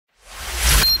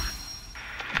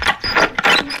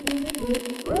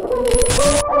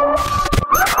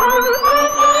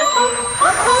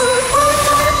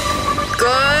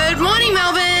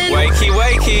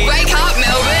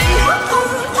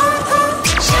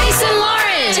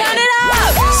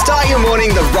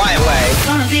morning the right way.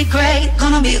 Gonna be great,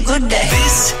 gonna be a good day.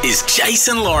 This is Jase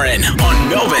and Lauren on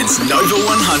Melbourne's Nova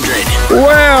 100.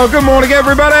 Well, good morning,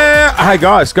 everybody. Hey,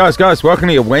 guys, welcome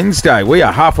to your Wednesday. We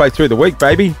are halfway through the week,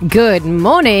 baby. Good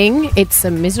morning. It's a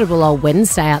miserable old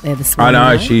Wednesday out there this morning.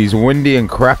 I know, she's windy and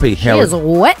crappy. She is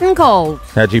wet and cold.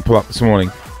 How'd you pull up this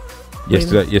morning?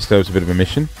 Yesterday was a bit of a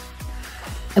mission.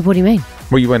 What do you mean?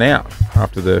 Well, you went out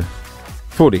after the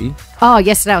footy. Oh,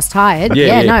 yesterday I was tired.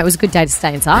 Yeah. No, it was a good day to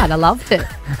stay inside. I loved it.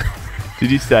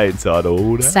 Did you stay inside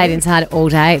all day? Stayed inside all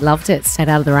day. Loved it. Stayed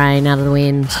out of the rain, out of the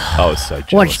wind. I was so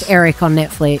jealous. Watched Eric on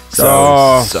Netflix. So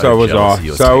was I.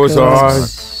 So was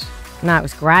I. No, it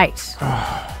was great.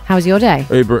 How was your day?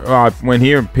 I went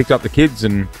here and picked up the kids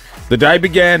and the day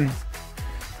began.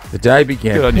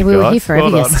 Good on you We were guys. here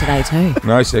forever Well done. yesterday too.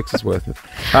 No sex is worth it.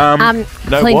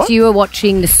 Clint, what? you were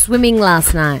watching the swimming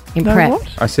last night in prep. what?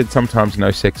 I said sometimes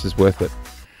no sex is worth it.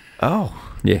 Oh.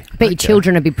 Yeah. Bet your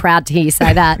children would be proud to hear you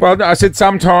say that. Well, no, I said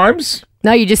sometimes.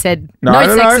 No, you just said No.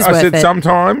 sex is I worth said it.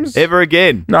 sometimes. Ever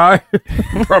again? No,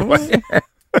 probably.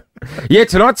 Yeah,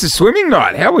 tonight's a swimming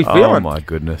night. How are we feeling? Oh, my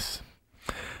goodness.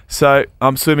 So,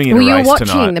 I'm swimming in Well, a you were race watching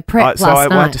tonight. the prep So last I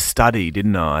night. went to study,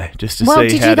 didn't I? Just to Well, see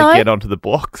did how you to though? get onto the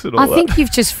blocks and all I that. think you've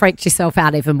just freaked yourself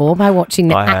out even more by watching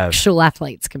the I have. actual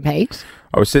athletes compete.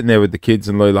 I was sitting there with the kids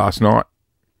and Lou last night.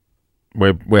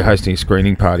 We're hosting a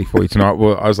screening party for you tonight.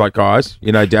 Well, I was like, guys,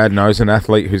 Dad knows an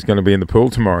athlete who's going to be in the pool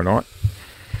tomorrow night.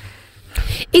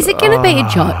 Is it going to be a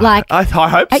joke? Like, I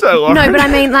hope so, Lauren. no, but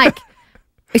I mean, like,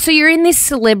 so you're in this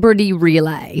celebrity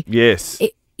relay. Yes.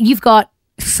 You've got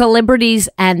celebrities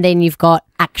and then you've got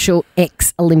actual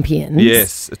ex-Olympians.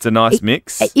 Yes. It's a nice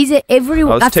mix. Is it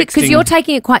everyone? I was Because texting- you're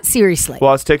taking it quite seriously.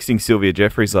 Well, I was texting Sylvia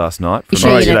Jeffries last night Is from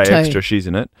she in it Today too? Extra. She's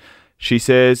in it. She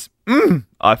says,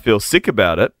 I feel sick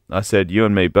about it. I said, you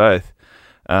and me both.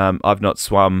 I've not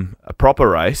swum a proper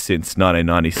race since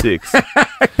 1996.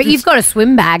 But you've got a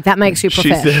swim bag. That makes you She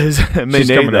professional. says, me She's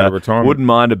coming out neither. of retirement. Wouldn't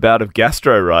mind a bout of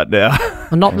gastro right now.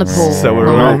 Well, not in the pool. So we're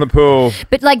We're all on the pool.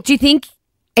 But, like, do you think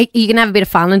you can have a bit of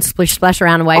fun and splish-splash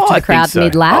around and wave to I the crowd think so.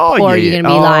 mid-lap? Oh, or are yeah, you going to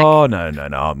be yeah. like... Oh,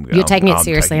 no. You're taking it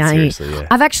seriously, taking aren't you? seriously, yeah.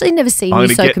 I've actually never seen you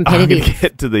so I'm competitive. going to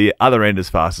get to the other end as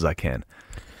fast as I can.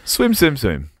 Swim.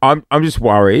 I'm just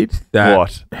worried that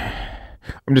What?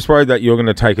 I'm just worried that you're going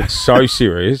to take it so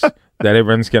serious that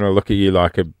everyone's going to look at you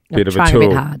like a bit of a trying a tool.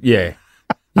 bit hard. Yeah.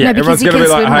 No, Yeah, because everyone's you going to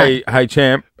can be like, swim, hey,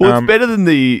 champ. Well, it's better than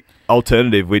the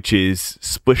alternative, which is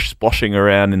splashing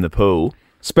around in the pool.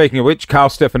 Speaking of which, Carl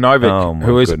Stefanovic, Oh, my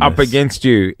who is goodness. up against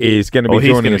you, is going to be Oh, he's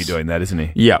joining going to us. be doing that, isn't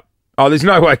he? Yep. Oh, there's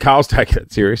no way Carl's taking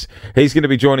it serious. He's going to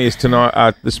be joining us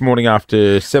tonight, this morning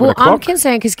after 7 Well, o'clock. I'm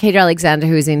concerned because Keita Alexander,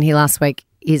 who was in here last week,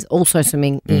 is also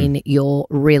swimming in your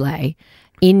relay,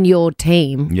 in your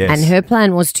team. Yes. And her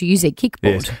plan was to use a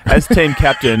kickboard. Yes. As team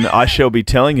captain, I shall be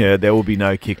telling her there will be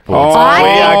no kickboards. Oh. We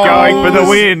are going for the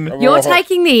win. You're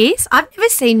taking this? I've never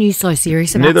seen you so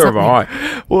serious about Neither something. have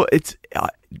I. Well, it's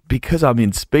because I'm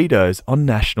in Speedos on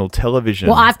national television.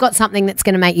 Well, I've got something that's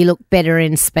going to make you look better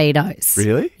in Speedos.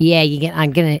 Really? Yeah,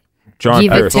 I'm going to Giant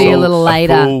give it to parasol. you a little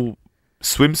later. full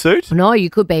swimsuit? No, you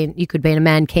could be in a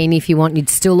mankini if you want. You'd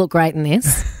still look great in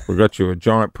this. We got you a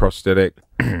giant prosthetic.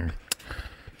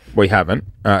 We haven't.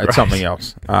 It's something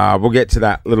else. We'll get to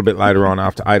that a little bit later on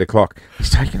after 8 o'clock. He's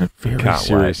taking it very Can't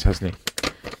serious, hasn't he?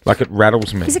 Like it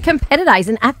rattles me. He's a competitor. He's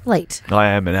an athlete. I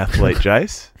am an athlete,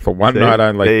 Jace. For one night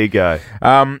only. There you go.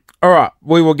 All right,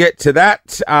 we will get to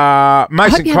that. I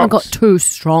Mason hope you haven't got Cox. too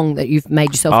strong that you've made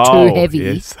yourself too heavy.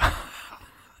 Yes.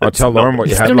 I'll tell Lauren what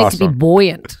You you had still need to last be night.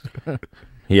 buoyant.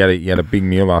 He had a big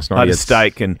meal last night. I had He a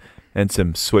steak and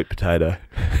some sweet potato.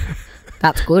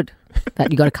 That's good.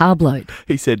 That you got a carb load.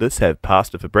 He said, let's have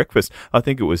pasta for breakfast. I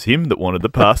think it was him that wanted the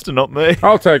pasta, not me.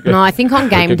 I'll take it. No, I think on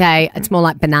game day it's more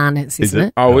like bananas, isn't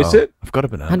it? Oh, is it? I've got a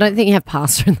I banana. don't think you have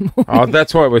pasta in the morning. Oh,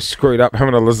 that's why we're screwed up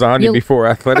having a lasagna You'll- before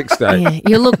athletics day. Yeah,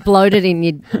 you look bloated in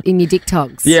your dick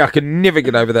togs. Yeah, I can never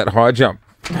get over that high jump.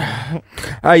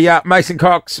 Mason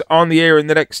Cox on the air in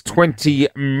the next 20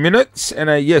 minutes.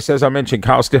 And yes, as I mentioned,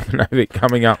 Carl Stefanovic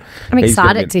coming up. I'm He's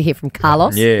gonna excited to hear from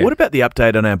Carlos. Yeah. What about the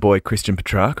update on our boy Christian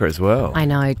Petrarca as well? I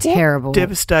know, terrible.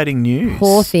 Devastating news.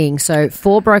 Poor thing. So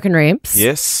 4 broken ribs.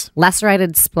 Yes.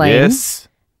 Lacerated spleen. Yes.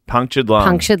 Punctured lung.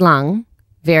 Punctured lung.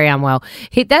 Very unwell.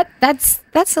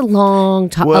 That's a long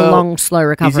time, a long slow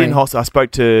recovery. He's in hospital. I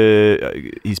spoke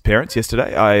to his parents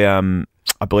yesterday.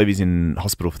 I believe he's in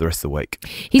hospital for the rest of the week.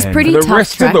 He's And pretty For the tough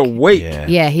rest track. of the week. Yeah.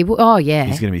 Yeah, he. Oh, yeah.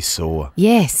 He's going to be sore.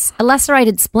 Yes, a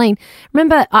lacerated spleen.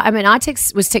 Remember, I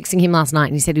was texting him last night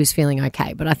and he said he was feeling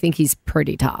okay, but I think he's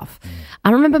pretty tough. I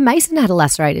remember Mason had a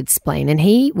lacerated spleen and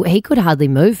he could hardly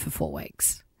move for 4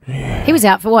 weeks. He was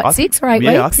out for what, 6 or 8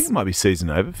 weeks? Yeah, I think it might be season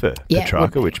over for Yeah, it would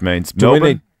Petrarca, be. which means Do we Melbourne,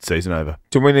 need- season over.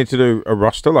 Do we need to do a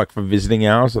roster like for visiting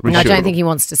hours? No, I should. don't think he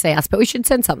wants to see us, but we should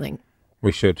send something.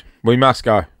 We should. We must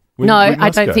go. No, I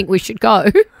must don't go. think we should go.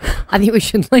 I think we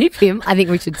should leave him. I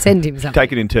think we should send him something.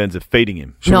 Take it in terms of feeding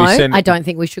him. Should No, we send, I don't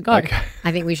think we should go.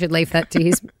 I think we should leave that to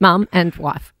his mum and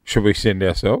wife. Should we send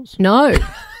ourselves? No,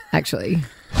 actually.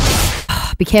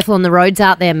 Be careful on the roads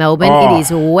out there, Melbourne. Oh. It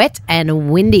is wet and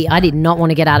windy. I did not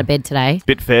want to get out of bed today.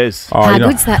 Bit fairs. Oh, How you know-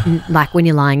 good's that? Like when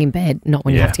you're lying in bed, not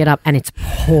when you Yeah. have to get up and it's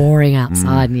pouring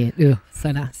outside and you,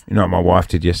 so nice. You know what my wife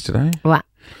did yesterday? What?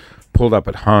 Pulled up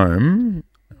at home,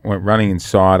 went running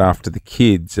inside after the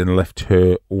kids and left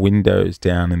her windows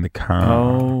down in the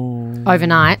car. Oh.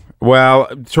 Overnight. Well,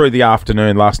 through the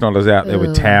afternoon, last night I was out there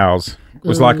with towels. It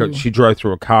was like she drove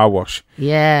through a car wash.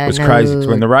 Yeah. It was crazy. It's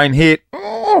when the rain hit.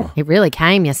 Oh, It really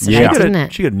came yesterday, Yeah. didn't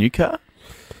it? She got a new car?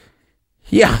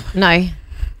 yeah. No.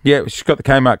 Yeah, she's got the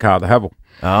Kmart car, the Havel.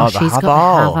 Oh, the She's got the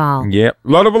Haval. Haval. Yeah. A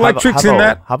lot of electrics in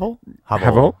that. Havel?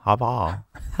 Havel? Havel.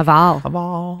 Haval.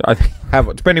 Havel. I think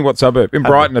Havel, depending what suburb. In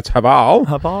Brighton, it's Havel.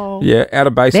 Havel. Yeah, out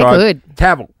of Bayside. They're good.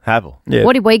 Havel. Havel. Yeah.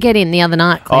 What did we get in the other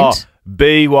night, Oh, Clint?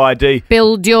 BYD.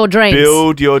 Build your dreams.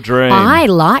 Build your dream. I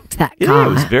liked that Yeah, car.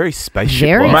 it was very spacious.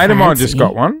 Very A mate of mine just fancy.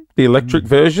 got one, the electric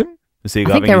version. Is he I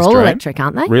think loving they're his all dream? electric,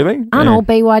 aren't they? Really? Aren't Yeah. all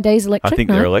BYDs electric? I think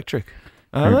No. they're electric.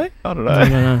 Are they? I don't know. I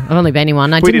don't know. I've only been in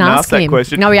one. I We didn't didn't ask ask that him.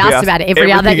 question. No, we We asked asked about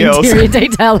every other everything else. interior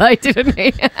detail, though, didn't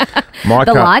we? My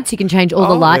The car. lights, you can change all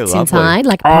the Oh, lights they're lovely. inside,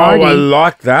 like a Oh, party. I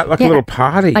like that. Like Yeah. a little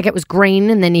party. Like it was green,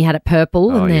 and then you had it purple,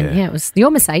 Oh, and then yeah. it was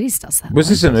your Mercedes does that. Was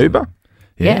this an Uber?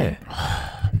 Yeah.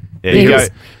 Yeah, It you was,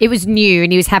 go. it was new,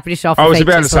 and he was happy to show off. I the was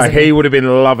about to features, say, wasn't he would have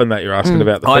been loving that you're asking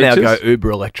about the I now features. go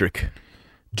Uber electric.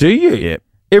 Do you? Yeah.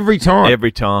 Every time?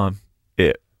 Every time.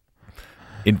 Yeah.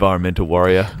 Environmental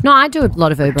warrior. No, I do a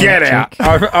lot of Uber. Get electric.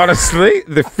 out. Honestly,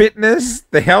 the fitness,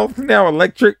 the health, now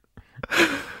electric.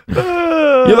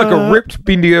 You're like a ripped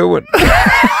Bindi Irwin.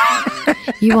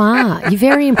 You are. You're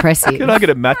very impressive. Can I get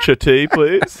a matcha tea,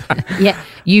 please? Yeah,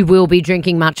 you will be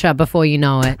drinking matcha before you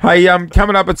know it. Hey,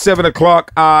 coming up at 7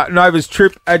 o'clock, Nova's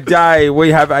Trip a Day. We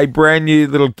have a brand new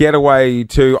little getaway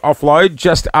to offload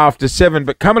just after 7.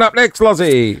 But coming up next,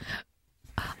 Lozzie.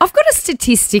 I've got a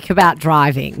statistic about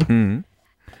driving.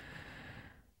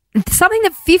 Something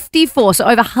that 54, so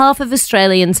over half of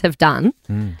Australians have done,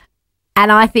 and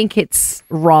I think it's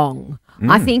wrong.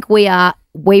 I think we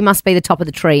must be the top of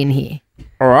the tree in here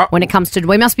All right, when it comes to,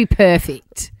 we must be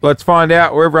perfect. let's find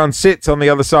out where everyone sits on the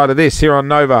other side of this here on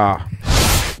Nova.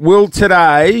 Will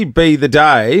today be the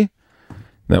day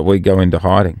that we go into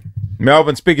hiding?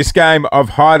 Melbourne's biggest game of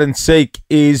hide and seek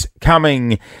is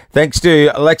coming. Thanks to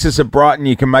Lexus of Brighton,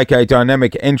 you can make a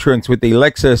dynamic entrance with the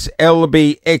Lexus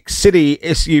LBX City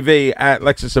SUV at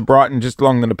Lexus of Brighton, just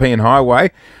along the Nepean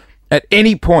Highway. At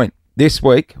any point this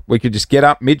week, we could just get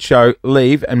up mid-show,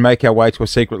 leave, and make our way to a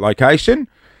secret location.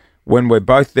 When we're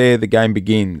both there, the game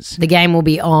begins. The game will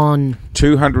be on.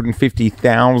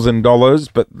 $250,000,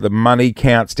 but the money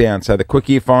counts down. So the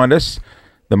quicker you find us,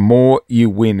 the more you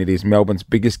win. It is Melbourne's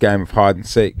biggest game of hide and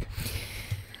seek.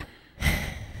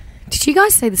 Did you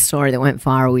guys see the story that went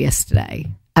viral yesterday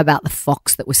about the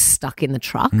fox that was stuck in the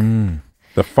truck?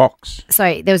 The Fox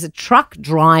So there was a truck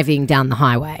driving down the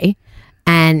highway,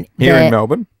 and here in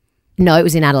Melbourne. No, it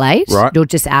was in Adelaide, Right. or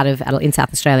just out of in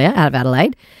South Australia, out of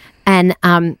Adelaide, and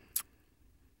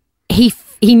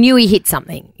he knew he hit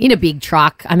something in a big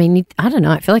truck. I mean, I don't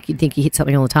know. I feel like you'd think he hit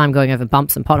something all the time, going over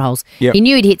bumps and potholes. Yep. He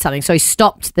knew he'd hit something, so he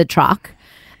stopped the truck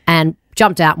and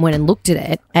jumped out and went and looked at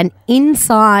it. And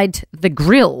inside the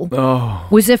grill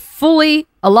was a fully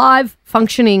alive,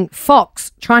 functioning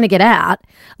fox trying to get out,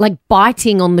 like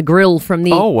biting on the grill from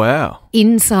the Oh, wow.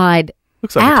 inside.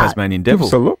 Looks like out. a Tasmanian Give devil.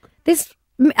 us a look. There's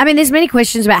many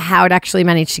questions about how it actually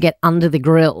managed to get under the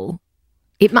grill.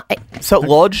 It might, So it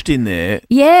lodged in there.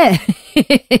 yeah,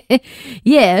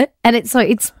 yeah, and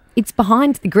it's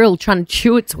behind the grill trying to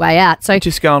chew its way out. So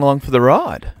Just going along for the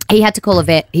ride. he had to call a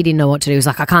vet. He didn't know what to do. He was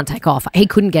like, I can't take off. He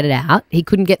couldn't get it out. He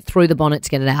couldn't get through the bonnet to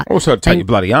get it out. Also, take your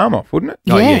bloody arm off, wouldn't it?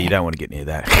 Oh, yeah, Yeah. you don't want to get near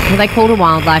that. Well, they called a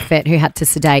wildlife vet who had to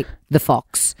sedate the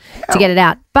fox to get it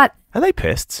out. But Are they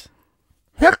pests?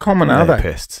 How common are They're they?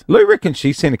 pests. Lou reckons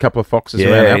she's seen a couple of foxes Yeah,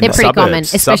 around. in Our they're the place. pretty common,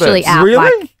 suburbs. especially Suburbs. out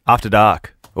Really? like After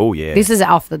dark. Oh, yeah. this is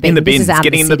off the bin. in the This bins. is out of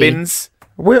Getting the in the city. bins.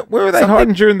 Where are they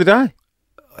hiding during the day?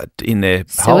 In their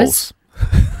Sewers? holes.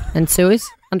 And sewers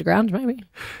underground, maybe.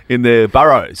 In their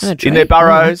burrows. On a tree. In their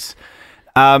burrows.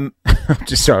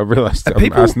 Just so I realised I'm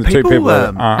People- asking the two people, people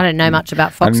that I don't know much about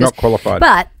and foxes. not qualified.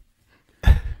 But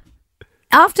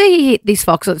after he hit this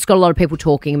fox, it's got a lot of people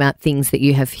talking about things that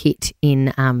you have hit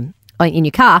in in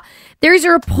your car. There is a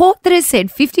report that has said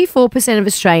 54% of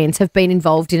Australians have been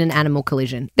involved in an animal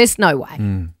collision. There's no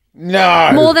way.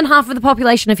 No. More than half of the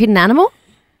population have hit an animal?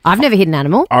 I've never hit an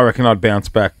animal. I reckon I'd bounce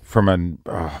back from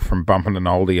bumping an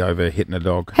oldie over hitting a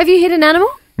dog. Have you hit an animal,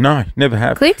 No, never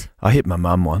have. Clint? I hit my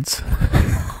mum once.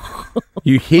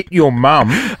 You hit your mum?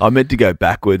 I meant to go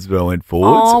backwards, but I went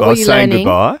forwards. Oh, I were was you saying learning?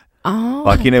 goodbye. Oh.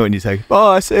 Like, when you say,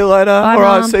 bye, see you later. Bye, All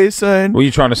right, Mum. see you soon. Were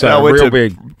you trying to say And I a went real to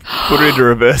big... Put her into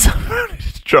reverse.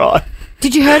 to try.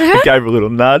 Did you hurt her? Gave her a little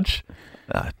nudge.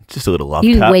 Just a little love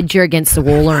You didn't tap. wedge her against the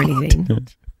wall or anything.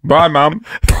 Bye, Mum.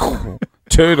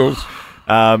 Toodles.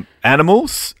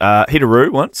 Animals. Hit a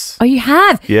roo once. Oh, you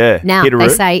have? Yeah. Now, hit a they roo.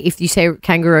 say if you see a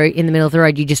kangaroo in the middle of the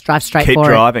road, you just drive straight Keep for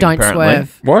driving, it. Don't apparently.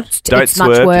 swerve. What? Don't It's swerve,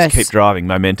 much worse. just keep driving.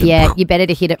 Momentum. Yeah, you're better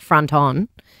to hit it front on.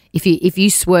 If you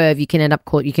swerve, you can end up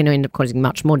causing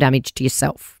much more damage to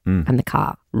yourself and the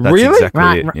car. That's Really?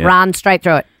 exactly it. Yeah. Run straight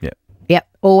through it. Yep. Yep.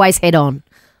 Always head on.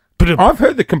 I've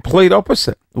heard the complete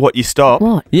opposite. What, you stop?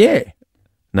 What? Yeah.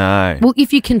 No. Well,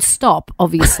 if you can stop,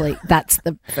 obviously that's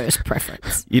the first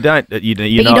preference. You don't. But you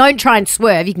don't try and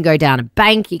swerve. You can go down a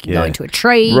bank. You can go Yeah. into a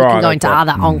tree. You Right, can go into okay.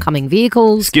 other oncoming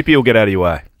vehicles. Skippy will get out of your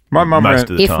way. My mum Most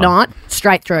ran... of the If time. not,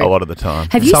 straight through. A lot of the time.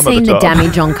 Have you Some of seen the time.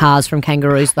 damage on cars from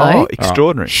kangaroos though? Oh,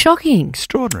 extraordinary. Shocking.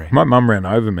 Extraordinary. My mum ran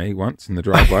over me once in the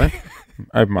driveway.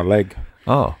 Over my leg.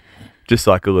 Oh, just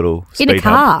like a little In speed a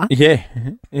car? Yeah.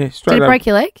 Yeah, straight Did it up. break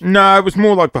your leg? No, it was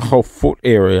more like the whole foot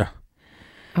area.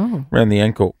 Oh. Around the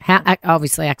ankle. How,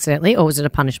 obviously accidentally, or was it a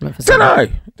punishment for Don't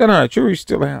something? know. Jury's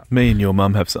still out. Me and your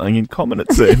mum have something in common,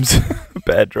 it seems.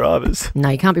 Bad drivers. No,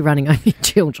 you can't be running over your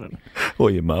children.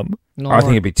 Or your mum. No. I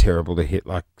think it'd be terrible to hit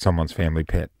like someone's family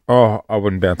pet. Oh, I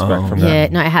wouldn't bounce back from Yeah,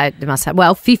 that. no, they must have.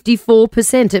 Well,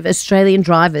 54% of Australian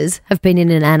drivers have been in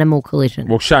an animal collision.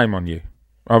 Well, shame on you.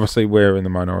 Obviously, we're in the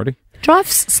minority. Drive,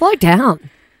 slow down.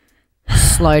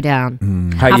 Slow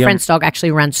down. Hey, Our friend's dog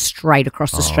actually ran straight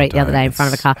across the street the other day in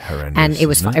front of a car, That's horrendous, and it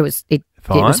was isn't it was it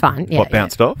was fine. Yeah, What,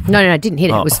 bounced off? No, it didn't hit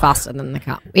it. Oh. It was faster than the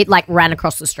car. It like ran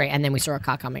across the street, and then we saw a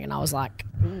car coming, and I was like,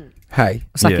 Hey,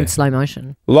 it's like Yeah. in slow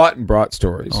motion. light and bright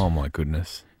stories. Oh, my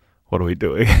goodness. What are we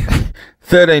doing?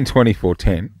 13, 24,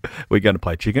 10. We're going to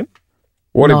play chicken?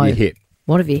 What No. have you hit?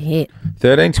 What have you hit?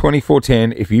 13, 24,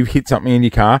 10. If you've hit something in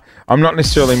your car, I'm not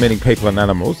necessarily meaning people and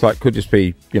animals. Like, could just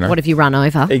be, What have you run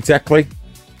over? Exactly.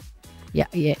 Yeah.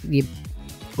 You,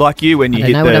 Like you when you I don't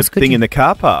hit know, what the else could thing you- in the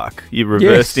car park. You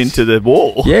reversed Yes. into the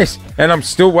wall. Yes, and I'm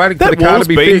still waiting for That the car wall's to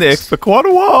be been there fixed. for quite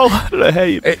a while. I don't know how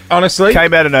you... Honestly,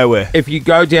 came out of nowhere. if you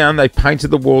go down, they painted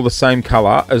the wall the same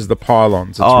colour as the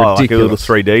pylons. It's Like a little ridiculous.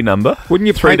 3D number. Wouldn't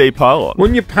you 3D paint- pylon?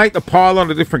 Wouldn't you paint the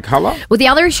pylon a different colour? well, the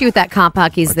other issue with that car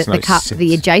park is Makes that no the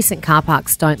sense. adjacent car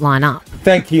parks don't line up,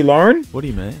 Thank you, Lauren. What do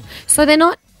you mean? so they're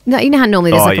not. No, you know how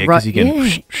normally there's Oh, like yeah, a road. 'cause you can Yeah,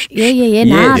 psh, yeah. Yeah.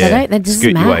 Nah, they Yeah. don't. That doesn't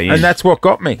Scoot your way matter. in. And that's what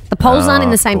got me. The poles aren't in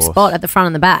the of same course. spot at the front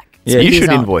and the back. It's Yeah. 2 You years should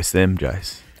old. invoice them,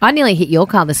 Jase. I nearly hit your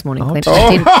car this morning, Clint. I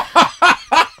didn't.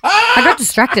 I got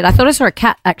distracted. I thought I saw a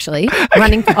cat actually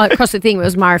running across the thing. It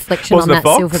was my reflection Wasn't on a that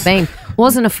fox? silver beam.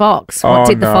 Wasn't a fox. What Oh,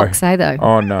 did the no. fox say though?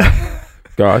 Oh, no.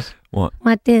 Guys, What?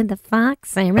 What did the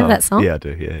fox say? Remember that song? Yeah, I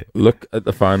do. Yeah. look at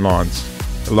the phone lines.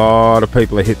 A lot of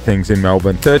people have hit things in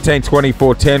Melbourne. 13,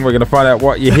 24, 10. We're going to find out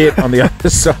what you hit on the other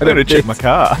side I'm going to of check this. my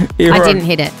car. Here I on didn't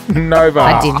hit it. Nova.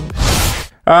 I didn't.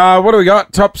 What do we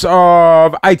got? Tops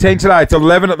of 18 today. It's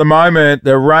 11 at the moment.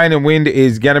 The rain and wind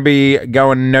is going to be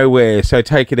going nowhere. So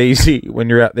take it easy when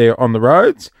you're out there on the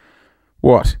roads.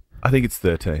 What? I think it's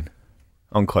 13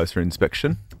 on closer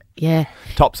inspection. Yeah.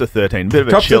 Tops are 13. Bit of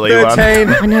a Tops of chilly 13.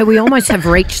 I know we almost have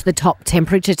reached the top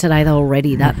temperature today though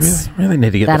already. That's Really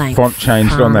need to get That the ain't font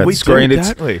changed fun. on that We screen. do,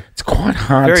 It's don't we? it's quite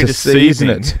hard Very to see, isn't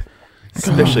deceiving. it?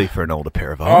 Especially for an older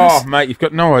pair of eyes. Oh, mate, you've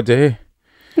got no idea.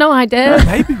 no idea.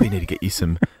 Maybe we need to get you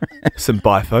some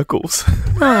bifocals.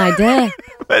 No idea.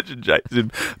 Imagine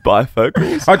Jason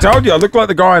bifocals. I told you, I look like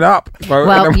the guy in Up.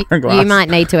 Well, you might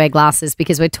need to wear glasses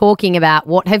because we're talking about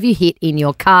what have you hit in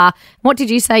your car. What did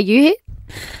you say you hit?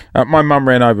 My mum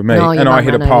ran over me No, your and I mum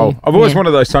hit a ran over pole. you. I've always Yeah.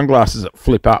 wanted those sunglasses that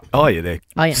flip up. Oh, yeah, they're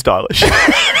Oh, yeah. stylish.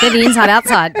 They're the inside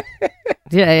outside.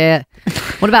 Yeah.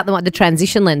 What about the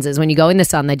transition lenses? When you go in the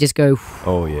sun, they just go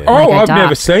Oh, yeah. Oh, go I've dark.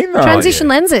 never seen those. transition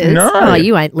lenses. No. Oh,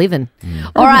 you ain't living.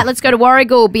 All right, let's go to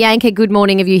Warragul. Bianca, good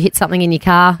morning. Have you hit something in your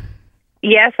car?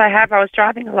 Yes, I have. I was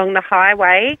driving along the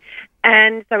highway,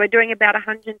 and so we're doing about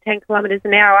 110 kilometres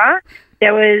an hour.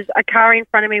 There was a car in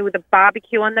front of me with a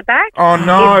barbecue on the back. Oh,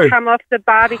 no. It's come off the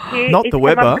barbecue. Not it's the come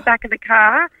Weber. off the back of the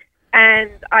car,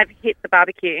 and I've hit the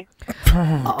barbecue.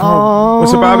 Oh.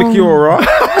 Was the barbecue all right?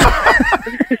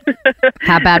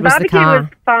 How bad The was the barbecue car? was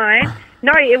fine.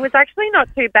 No, it was actually not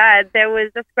too bad. There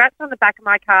was a scratch on the back of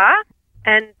my car,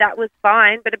 and that was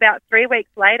fine. But about 3 weeks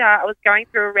later, I was going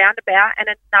through a roundabout and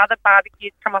another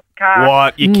barbecue's come off the car.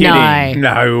 What? You're kidding?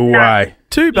 No way.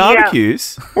 2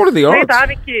 barbecues? What are the 2 odds?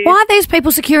 barbecues. Why are these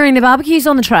people securing the barbecues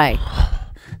on the tray?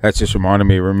 That's just reminded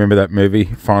me. Remember that movie,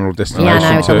 Final Destination? Yeah,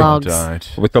 I know, with the 2? logs.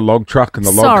 Don't. With the log truck, and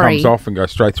the log Sorry. comes off and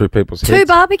goes straight through people's 2 heads.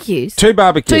 barbecues? 2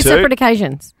 barbecues. 2 separate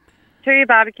occasions. 2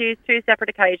 barbecues, 2 separate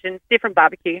occasions, different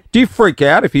barbecue. Do you freak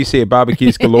out if you see a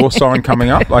barbecues galore sign coming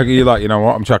up? Like, you're like, you know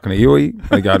what, I'm chucking a Huey.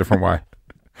 They go a different way.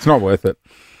 It's not worth it.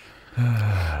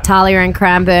 Talia and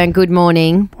Cranbourne, good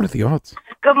morning. What are the odds?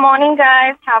 Good morning,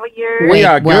 guys. How are you? We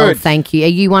are Well, good. thank you. Are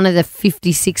you one of the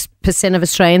 56% of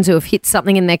Australians who have hit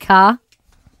something in their car?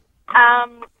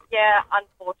 Yeah,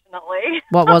 unfortunately.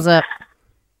 What was it?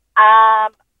 I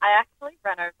actually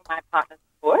ran over my partner's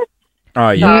foot.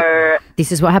 Oh, yeah. So,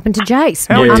 This is what happened to Jase.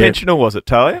 How Yeah. intentional was it,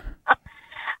 Talia?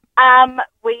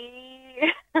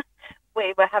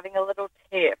 we were having a little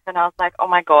tip, and I was like, "Oh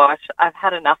my gosh, I've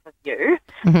had enough of you."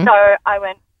 Mhm. So I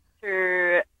went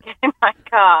to get in my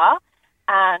car,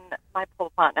 and my poor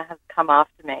partner has come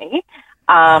after me.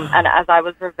 And as I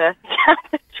was reversing out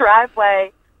the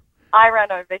driveway, I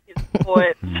ran over his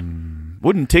foot.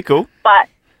 Wouldn't tickle. But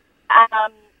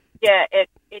yeah,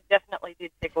 it definitely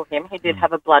did tickle him. He did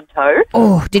have a blood toe.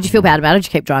 Oh, did you feel bad about it? Did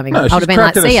you keep driving? No, I would she's have been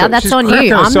like, cracking see ya, herself- that's she's on cracking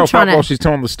you. I'm herself trying up while to... she's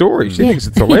telling the story. She thinks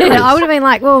it's hilarious. Yeah, I would have been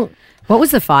like, well, what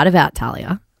was the fight about,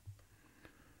 Talia?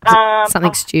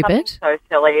 Something stupid? Something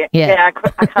so silly. Yeah.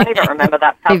 I can't even remember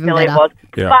that how Even silly better. it was.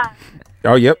 Yeah.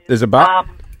 Oh, yep, there's a but.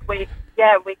 But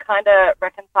we kind of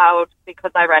reconciled because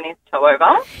I ran his toe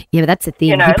over. Yeah, but that's the thing.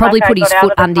 You know, he probably like I put his got out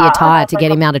foot of the under your car, tyre I to was get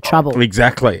like, him out of trouble.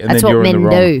 Exactly. And That's then what you're in men the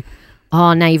wrong. do.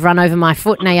 Oh, now you've run over my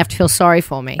foot. Now you have to feel sorry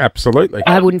for me. Absolutely.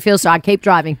 I wouldn't feel sorry. I'd keep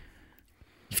driving.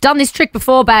 You've done this trick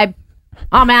before, babe.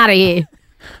 I'm out of here.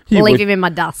 You Leave would- him in my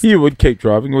dust. You would keep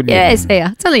driving, wouldn't you? Yes, here.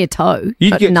 It's only a toe.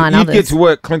 You'd but get, 9 you'd others. get to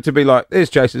work, Clint, to be like,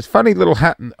 there's Jace's funny little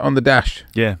hat on the dash.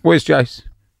 Yeah. Where's Jace?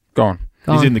 Gone.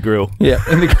 He's in the grill. Yeah.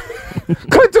 In the,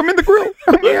 Clint, I'm in the grill.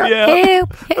 Yeah.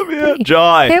 Help me.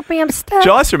 Jai. Help me, I'm stuck.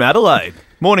 Jai's from Adelaide.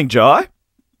 Morning, Jai.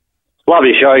 Love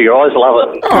your show, guys.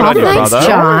 Love it. Good on you, thanks, brother.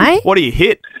 Jai. What do you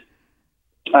hit?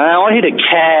 I hit a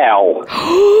cow.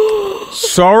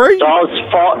 Sorry? So I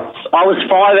was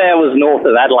 5 hours north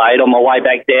of Adelaide on my way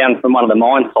back down from one of the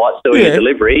mine sites doing Yeah. a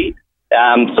delivery.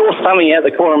 Saw something out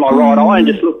the corner of my right eye and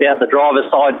just looked out the driver's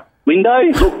side window,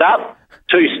 looked up.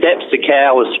 2 steps, the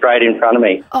cow was straight in front of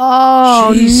me.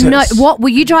 Oh, Jesus. no. What, were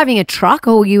you driving a truck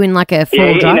or were you in like a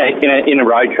Yeah, full drive? in a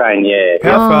road train, yeah.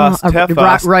 How fast? How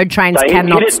fast? Road trains So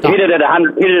cannot hit stop. it at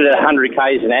 100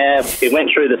 k's an hour. It went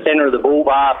through the centre of the bull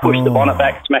bar, pushed the bonnet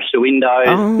back, smashed the windows,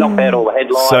 knocked out all the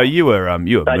headlights. So you were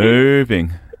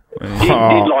moving. did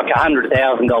like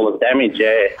 $100,000 damage,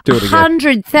 yeah. Do it again.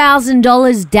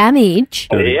 $100,000 damage.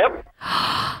 Yep.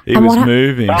 He And was what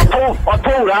moving. I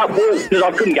pulled up, walked, because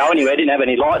I couldn't go anywhere, didn't have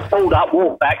any lights. Pulled up,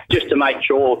 walked back just to make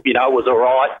sure, it was all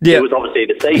right. Yeah. It was obviously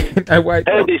deceased. No, wait.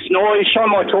 Heard this noise,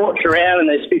 shone my torch around, and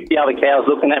there's 50 other cows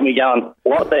looking at me going,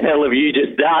 what the hell have you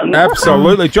just done?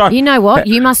 Absolutely. Jai. You know what?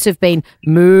 You must have been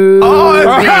moving.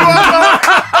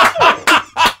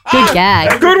 Good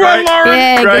gag. Good one, Lauren.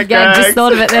 Yeah, Great good gag. gag. Just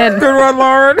thought of it then. Good one,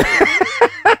 Lauren.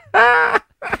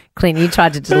 Clint, you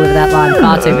tried to deliver that line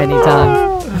far too many times.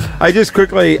 Hey, just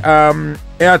quickly, our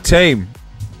team.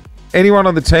 Anyone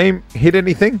on the team hit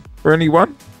anything for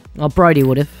anyone? Well, Brody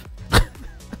would have.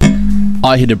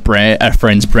 I hit a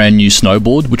friend's brand new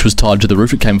snowboard, which was tied to the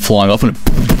roof. It came flying off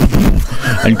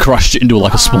and crushed it into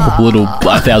like a small little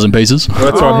 1,000 pieces.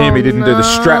 Well, that's on him. He didn't do the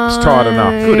straps tight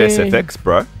enough. Good SFX,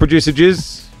 bro. Producer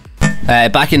Jiz.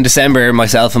 Back in December,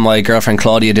 myself and my girlfriend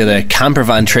Claudia did a camper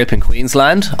van trip in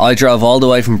Queensland. I drove all the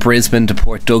way from Brisbane to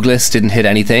Port Douglas, didn't hit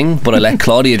anything, but I let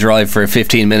Claudia drive for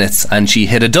 15 minutes and she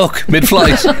hit a duck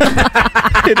mid-flight.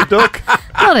 Hit a duck.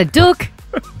 Not a duck.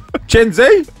 Gen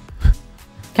Z.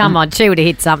 Come on, she would have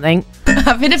hit something.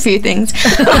 I've hit a few things.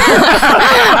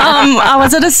 I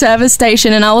was at a service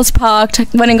station and I was parked,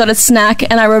 went and got a snack,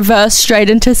 and I reversed straight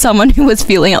into someone who was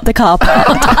fueling up the car park.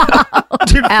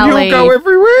 Did Allie. fuel go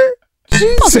everywhere?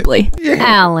 Jeez. Possibly.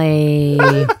 Allie.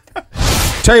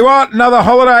 Tell you what, another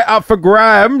holiday up for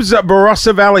grabs.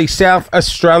 Barossa Valley, South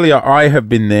Australia. I have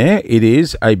been there. It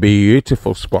is a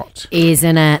beautiful spot.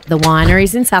 Isn't it? The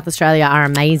wineries in South Australia are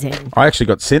amazing. I actually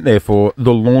got sent there for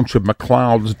the launch of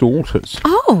McLeod's Daughters.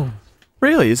 Oh,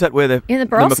 Really? Is that where the In the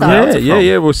Barossa? McLeods are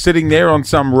Yeah. from? We're sitting there on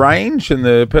some range, and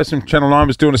the person from Channel 9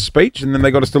 was doing a speech, and then they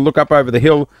got us to look up over the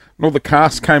hill, and all the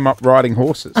cast came up riding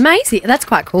horses. amazing. That's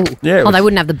quite cool. Yeah, it Oh, they was-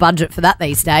 wouldn't have the budget for that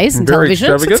these days in Very television.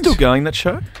 extravagant. Is it still going, that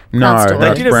show? No, Can't stop They it.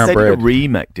 that's did, brown they did a bread.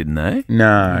 remake, didn't they?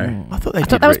 No. I thought they I did.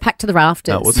 thought that was Packed to the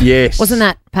Rafters. No, it was- Yes. Wasn't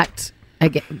that Packed?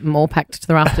 get more packed to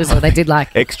the rafters, or they did like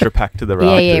Extra packed to the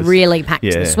rafters. yeah, really packed,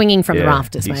 Yeah. swinging from the Yeah.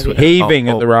 rafters, You maybe. swing- Heaving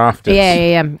at the rafters.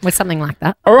 Yeah, with something like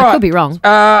that. All right. I could be wrong.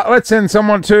 Let's send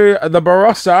someone to the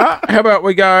Barossa. How about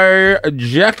we go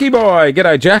Jackie boy?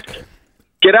 G'day, Jack.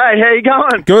 G'day, how you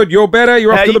going? Good, you're better.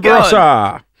 You're How off to you the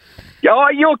Barossa. Oh,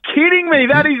 you're kidding me.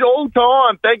 That is all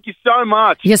time. Thank you so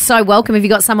much. You're so welcome. Have you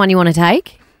got someone you want to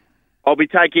take? I'll be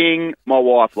taking my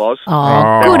wife, Loz.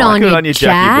 Oh, good on Good you, on you,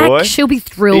 Jack. Jackie boy. She'll be Are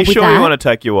thrilled you with sure that. you want to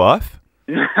take your wife?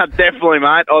 Definitely,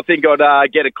 mate. I think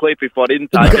I'd get a clip if I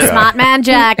didn't take it. Smart man,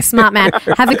 Jack. Smart man.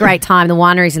 Have a great time. The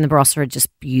wineries in the Barossa are just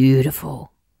beautiful.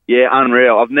 Yeah,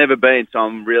 unreal. I've never been, so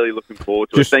I'm really looking forward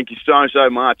to Just- it. Thank you so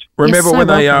much. Remember so when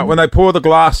welcome. they pour the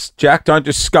glass, Jack, don't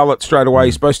just scull it straight away.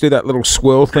 You're supposed to do that little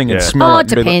swirl thing and Yeah. smell Oh, it. it and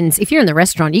be like- depends. If you're in the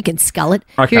restaurant, you can scull it.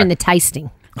 If Okay. you're in the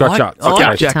tasting. Gotcha. I like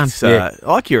Okay. Jack's, Yeah.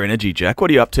 I like your energy, Jack.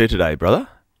 What are you up to today, brother?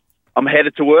 I'm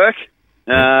headed to work.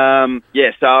 So I'm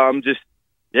just,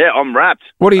 I'm wrapped.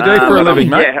 What do you do for a living,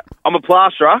 mate? Yeah, I'm a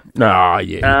plasterer. Oh, yeah,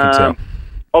 you can tell.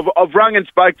 I've rung and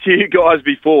spoke to you guys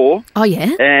before, Oh, yeah?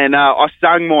 and I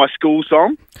sung my school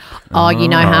song. Oh, you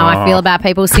know how I feel about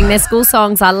people sing their school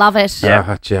songs. I love it. Yeah.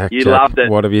 Oh, Jack, You Jack, loved it.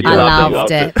 What have you You done? I loved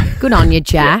loved it. it. Good on you,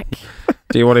 Jack.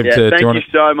 Do you want him Yeah, to? thank Do you want you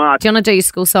so much. Do you want to do your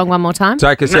school song one more time? to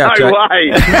take us No out, Jack? way.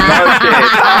 No chance.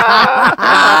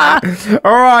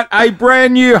 All right, a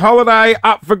brand new holiday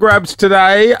up for grabs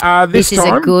today. This This is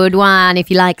time, a good one.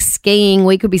 If you like skiing,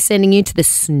 we could be sending you to the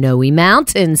snowy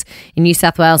mountains in New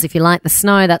South Wales. If you like the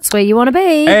snow, that's where you want to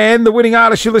be. and the winning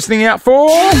artist you're listening out for.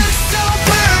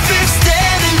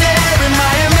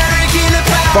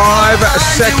 5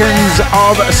 seconds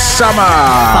of summer.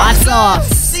 5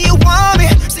 sauce.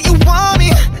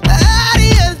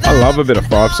 I love a bit of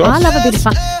 5 sauce. I love a bit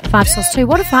of 5 sauce too.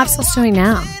 What are 5 sauce doing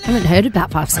now? I haven't heard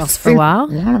about 5 sauce for a while.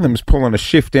 One of them's pulling a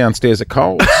shift downstairs at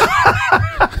Coles.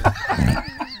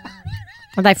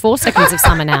 Are they 4 seconds of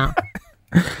summer now?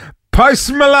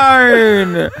 Post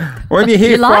Malone. When you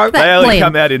hear You like 5, that? They only Clint.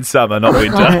 come out in summer, not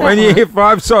winter. when you hear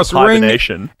 5 sauce, ring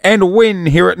Hibernation. and win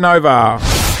here at Nova.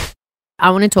 I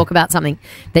want to talk about something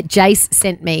that Jase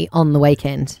sent me on the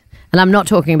weekend. And I'm not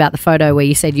talking about the photo where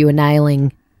you said you were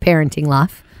nailing parenting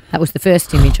life. That was the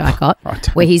first image I got,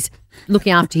 where he's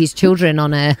looking after his children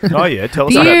on a Oh, yeah. Tell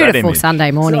us about that beautiful image.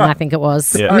 Sunday morning, I think it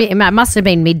was. Yeah. I mean, it must have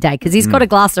been midday because he's got a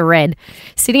glass of red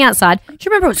sitting outside. Do you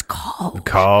remember it was cold?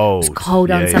 Cold. It was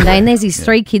cold on Yeah, Sunday. yeah. And there's these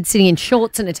 3 kids sitting in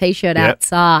shorts and a T-shirt Yep.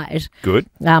 outside, Good.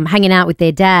 hanging out with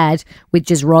their dad with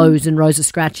just rows and rows of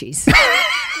scratchies.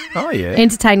 Oh, yeah.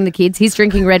 Entertaining the kids. He's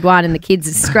drinking red wine and the kids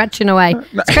are scratching away.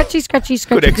 Scratchy, scratchy, Good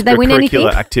scratchy. Did they win anything?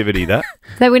 extracurricular activity, that.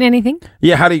 Did they win anything?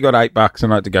 Yeah, Huddy got $8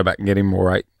 and I had to go back and get him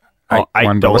more $8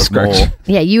 $8 scratch. more.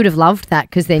 Yeah, you would have loved that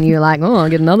because then you're like, oh, I'll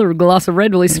get another glass of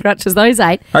red while he scratches those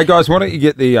 8. Hey guys, why don't you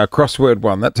get the crossword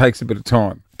one? That takes a bit of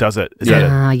time. Does it? Is that it?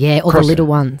 Ah, yeah, all the little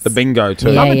ones. The bingo too.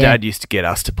 Yeah, Mum and yeah. Dad used to get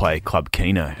us to play Club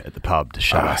Keno at the pub to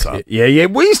shut us up. Yeah.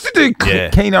 We used to do Yeah.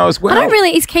 Keno as well. I don't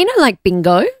really. Is Keno like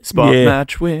bingo? Spot Yeah.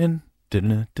 match win.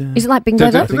 Dun-dun-dun. Is it like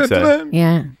bingo though? I think so.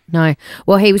 Yeah, no.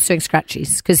 Well, he was doing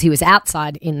scratchies because he was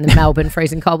outside in the Melbourne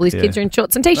freezing cold while his Yeah. kids are in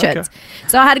shorts and T-shirts. Okay.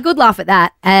 So I had a good laugh at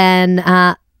that. And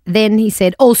then he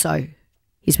said also,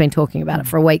 he's been talking about it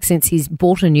for a week since he's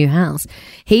bought a new house.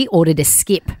 He ordered a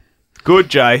skip. Good,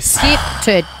 Jase. Skip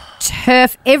to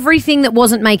turf everything that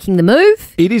wasn't making the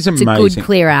move. It is It's amazing. a good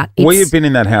clear out. We It's- have been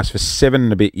in that house for 7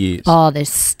 and a bit years. Oh, there's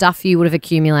stuff you would have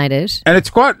accumulated. And it's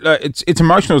quite, it's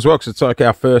emotional as well because it's like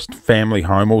our first family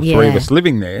home, all 3 of Yeah. us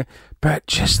living there. But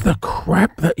just the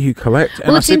crap that you collect. And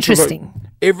Well, I it's said to Luke, interesting.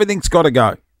 everything's got to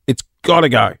go. It's got to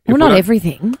go. If Well, we not don't-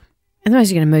 everything.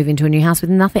 Otherwise, you're going to move into a new house with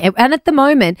nothing. And at the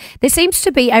moment, there seems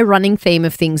to be a running theme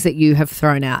of things that you have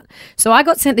thrown out. So I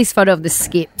got sent this photo of the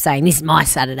skip saying, this is my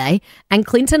Saturday. And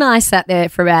Clint and I sat there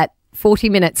for about 40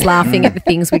 minutes laughing at the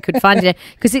things we could find today.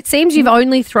 Because it seems you've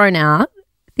only thrown out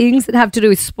things that have to do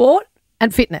with sport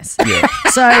and fitness. Yeah.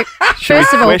 So,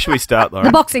 first of all, Where should we start, Lauren?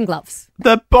 the boxing gloves.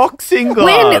 The boxing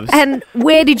gloves.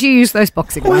 Where did you use those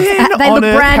boxing gloves? When They on look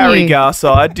earth, brand Harry new.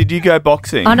 Garside, did you go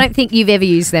boxing? I don't think you've ever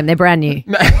used them. They're brand new.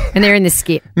 And they're in the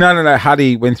skip. No.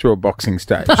 Huddy went through a boxing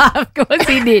stage. Of course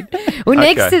he did. Well,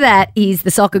 next Okay. to that is the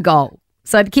soccer goal.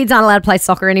 So the kids aren't allowed to play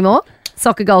soccer anymore.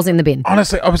 Soccer goal's in the bin.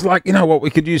 Honestly, I was like, you know what?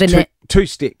 We could use The net. two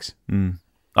sticks.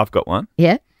 I've got one.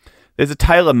 Yeah. There's a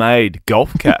tailor-made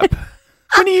golf cap.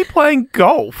 When are you playing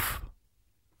golf?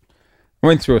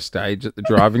 Went through a stage at the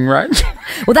driving range.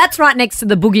 Well, that's right next to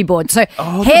the boogie board. So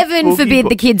Oh, the heaven boogie forbid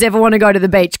board. the kids ever want to go to the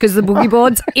beach because the boogie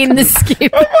board's in the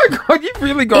skip. Oh my God, you've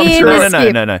really gone In through the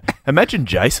it. No. skip. Imagine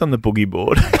Jase on the boogie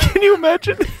board. Can you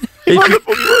imagine? Him on the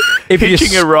boogie board.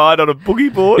 Hitching a ride on a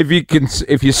boogie board.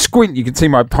 If you squint, you can see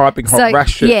my piping hot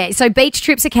rash shirt. Yeah, so beach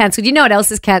trips are cancelled. You know what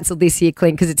else is cancelled this year,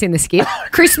 Clint, because it's in the skip?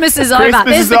 Christmas is over. Christmas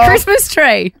There's is the off. Christmas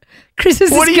tree.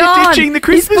 Christmas What is are you gone. ditching the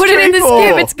Christmas He's put it tree in the for?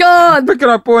 skip. It's gone. But can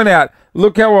I point out,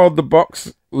 look how old the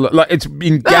box, like it's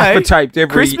been gaffer taped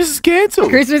every... Christmas is cancelled.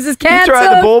 Christmas is You cancelled. throw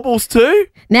out the baubles too?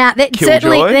 Now,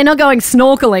 certainly they're not going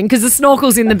snorkeling because the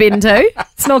snorkel's in the bin too.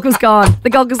 Snorkel's gone. The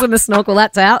goggles and the snorkel,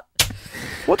 that's out.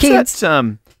 What's Kids.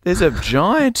 that? There's a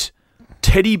giant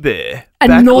teddy bear.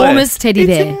 Enormous back left. teddy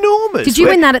bear. It's enormous. Did you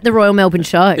win that at the Royal Melbourne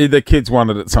Show? The kids won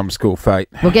it at some school fete.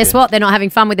 Well, guess what? They're not having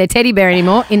fun with their teddy bear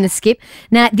anymore in the skip.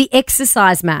 Now, the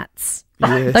exercise mats.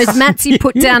 Yes. Those mats you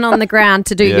put down on the ground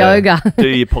to do yoga. Do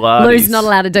your Pilates. Lou's not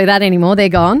allowed to do that anymore. They're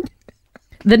gone.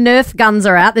 The Nerf guns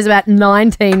are out. There's about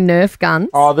 19 Nerf guns.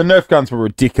 Oh, the Nerf guns were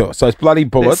ridiculous. Those bloody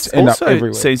bullets There end up also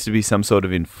everywhere. seems to be some sort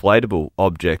of inflatable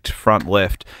object front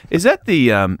left. Is that the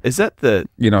the staff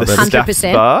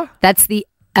 100%. bar? That's the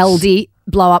LD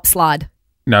blow up slide.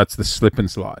 No, it's the slip and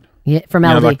slide. Yeah, from You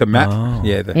know, LD. like the mat. Oh.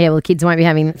 Yeah. Yeah, well, the kids won't be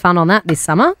having fun on that this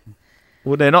summer.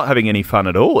 Well, they're not having any fun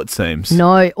at all, it seems.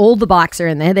 No, all the bikes are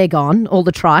in there. They're gone. All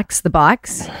the trikes, the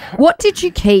bikes. What did you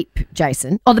keep,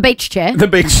 Jason? Oh, the beach chair. The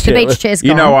beach chair. The beach chair's gone.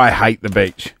 You know I hate the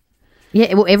beach.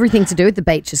 Yeah, well, everything to do with the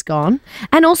beach is gone.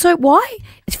 And also, why,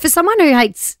 for someone who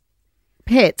hates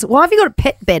pets, why have you got a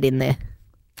pet bed in there?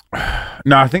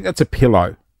 No, I think that's a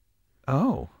pillow.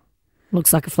 Oh.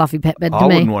 Looks like a fluffy pet bed to I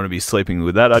me. wouldn't want to be sleeping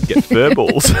with that. I'd get fur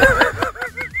balls.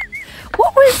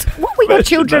 What were your Imagine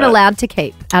children that. allowed to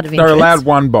keep out of They're interest? allowed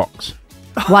one box.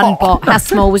 One box. How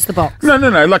small was the box? No,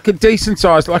 like a decent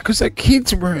size. Like, because the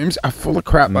kids' rooms are full of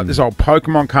crap. Like, there's old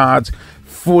Pokemon cards,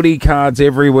 footy cards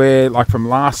everywhere, like from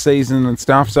last season and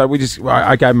stuff. So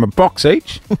I gave them a box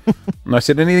each. And I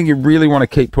said, anything you really want to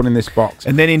keep, put in this box.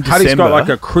 And then in Huddy's December... got like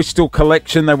a crystal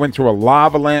collection. They went through a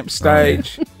lava lamp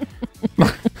stage.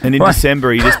 And in December,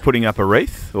 are you just putting up a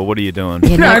wreath? Or what are you doing?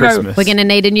 Yeah, No, Christmas? We're going to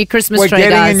need a new Christmas We're tree,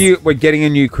 getting guys. we're getting a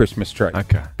new Christmas tree.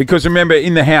 Okay. Because remember,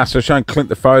 in the house, I was showing Clint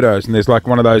the photos, and there's like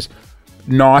one of those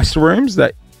nice rooms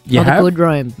that you Oh, the have. good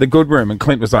room. The good room. And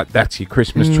Clint was like, that's your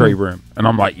Christmas tree room. And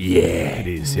I'm like, yeah. It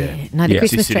is, yeah. No, the Yeah.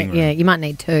 Christmas tree. Sitting room. Yeah, you might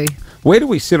need two. Where do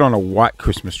we sit on a white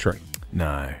Christmas tree?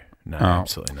 No, Oh.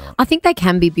 absolutely not. I think they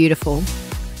can be beautiful.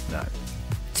 No.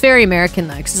 It's very American,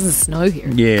 though, because it doesn't snow here.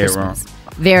 at Yeah, Christmas.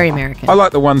 Very American. I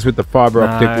like the ones with the fibre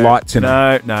optic lights in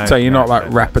them. No. So you're not like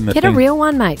wrapping the Get thing. a real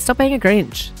one, mate. Stop being a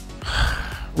Grinch.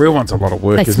 Real one's a lot of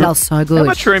work, They isn't smell it? so How good.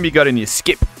 much room you got in your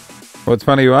skip? Well, it's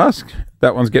funny you ask.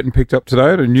 That one's getting picked up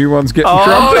today. The new one's getting Oh,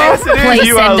 dropped yes, off. it is. Please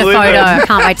You are send a livid. photo. I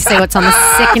can't wait to see what's on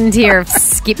the second tier of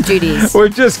skip duties.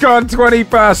 We've just gone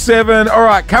 7:20. All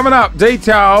right, coming up,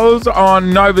 details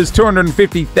on Nova's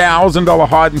 $250,000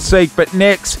 hide and seek. But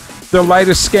next, the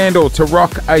latest scandal to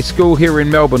rock a school here in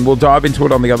Melbourne. We'll dive into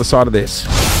it on the other side of this.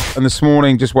 And this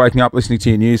morning, just waking up, listening to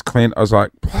your news, Clint, I was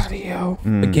like, bloody hell,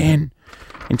 again.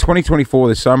 In 2024,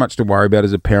 there's so much to worry about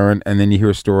as a parent, and then you hear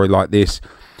a story like this.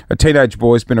 A teenage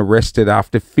boy's been arrested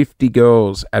after 50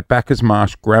 girls at Bacchus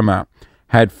Marsh Grammar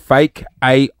had fake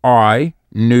AI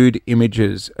nude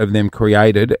images of them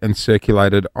created and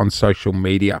circulated on social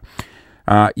media.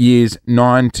 Years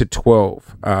 9 to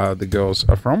 12, the girls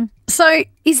are from. So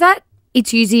is that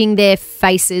it's using their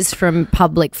faces from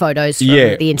public photos from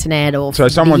the internet or So from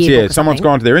someone's the yearbook or someone's something?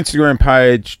 gone to their Instagram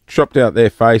page, chopped out their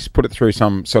face, put it through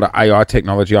some sort of AI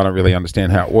technology. I don't really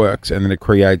understand how it works, and then it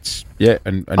creates a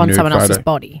on nude someone photo. else's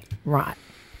body. Right.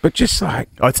 But just like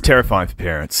Oh, it's terrifying for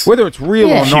parents. whether it's real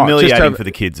or not, Humiliating just to have- for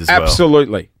the kids as well.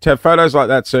 Absolutely, to have photos like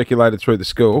that circulated through the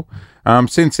school.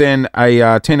 Since then,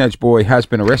 a teenage boy has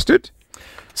been arrested.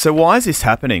 So why is this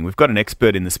happening? We've got an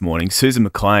expert in this morning. Susan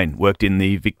McLean worked in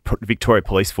the Victoria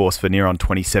Police Force for near on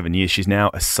 27 years. She's now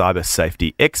a cyber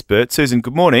safety expert. Susan,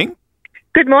 good morning.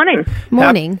 Good morning.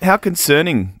 Morning. How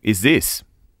concerning is this?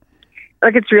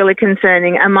 Like, it's really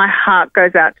concerning, and my heart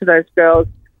goes out to those girls.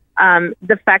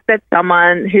 The fact that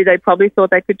someone who they probably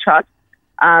thought they could trust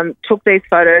took these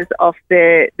photos off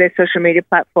their social media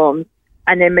platforms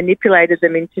and then manipulated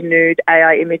them into nude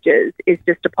AI images is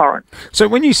just abhorrent. So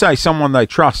when you say someone they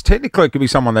trust, technically it could be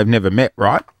someone they've never met,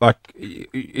 right? Like,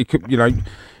 it could,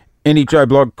 any Joe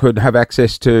Blog could have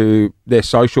access to their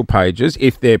social pages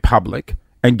if they're public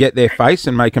and get their face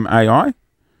and make them AI?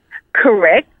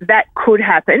 Correct, that could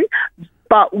happen.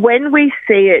 But when we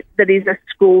see it that is a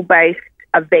school-based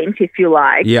event, if you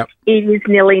like, Yep. it is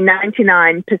nearly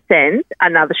 99%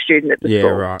 another student at the Yeah,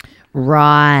 school. right.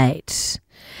 Right.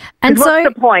 And And so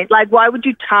what's the point? Like, why would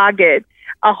you target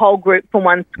a whole group from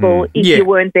one school if Yeah. you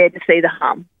weren't there to see the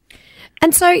harm?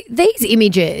 And so these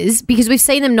images, because we've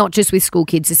seen them not just with school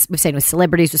kids, we've seen it with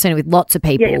celebrities, we've seen it with lots of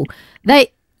people.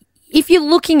 if you're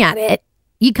looking at it,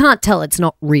 you can't tell it's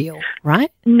not real,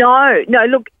 right? No.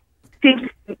 Look,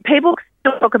 people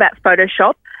still talk about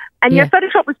Photoshop, and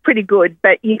Photoshop was pretty good,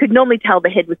 but you could normally tell the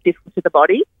head was different to the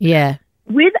body. Yeah.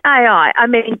 With AI, I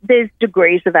mean, there's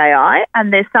degrees of AI,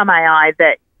 and there's some AI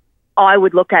that I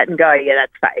would look at and go, yeah,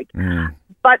 that's fake.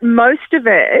 But most of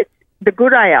it, the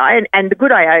good AI, and the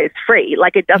good AI is free,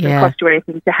 like it doesn't cost you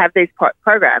anything to have these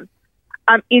programs,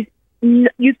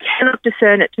 you cannot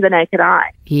discern it to the naked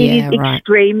eye. Yeah, it is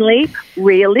extremely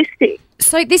realistic.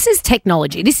 So this is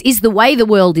technology. This is the way the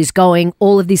world is going.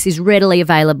 All of this is readily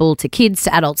available to kids,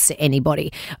 to adults, to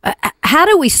anybody. How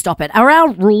do we stop it? Are our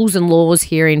rules and laws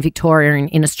here in Victoria and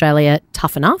in Australia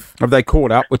tough enough? Have they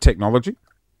caught up with technology?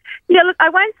 Yeah, look, I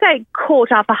won't say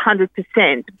caught up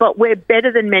 100%, but we're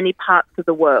better than many parts of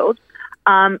the world.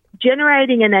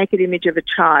 Generating a naked image of a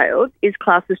child is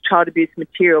classed as child abuse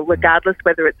material, regardless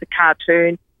whether it's a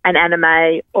cartoon, an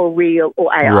anime, or real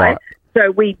or AI. Right. So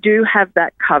we do have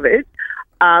that covered.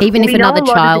 Even if another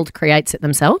child creates it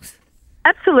themselves?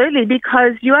 Absolutely,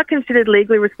 because you are considered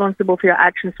legally responsible for your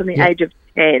actions from the age of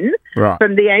 10. Right.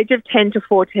 From the age of 10 to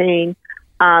 14,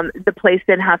 the police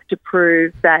then have to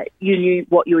prove that you knew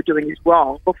what you were doing is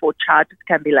wrong before charges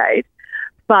can be laid.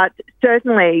 But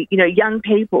certainly, young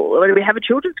people, when we have a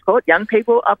children's court, young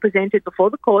people are presented before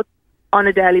the court on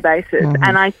a daily basis.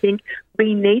 And I think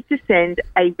we need to send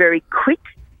a very quick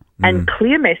and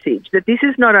clear message that this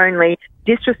is not only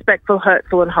disrespectful,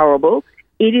 hurtful and horrible,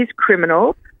 it is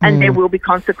criminal and there will be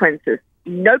consequences.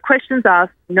 No questions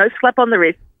asked, no slap on the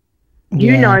wrist.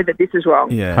 You know that this is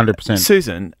wrong. Yeah, 100%.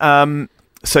 Susan,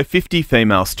 so 50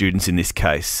 female students in this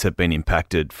case have been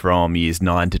impacted from years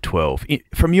 9 to 12.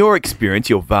 From your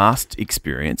experience, your vast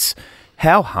experience,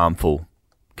 how harmful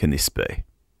can this be?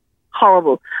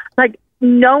 Horrible. Like,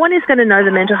 no one is going to know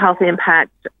the mental health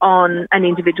impact on an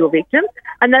individual victim,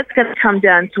 and that's going to come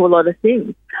down to a lot of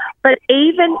things. But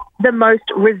even the most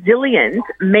resilient,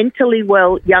 mentally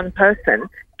well young person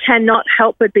cannot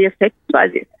help but be affected by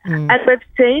this. As we've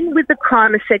seen with the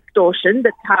crime of sextortion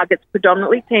that targets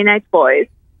predominantly teenage boys,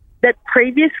 that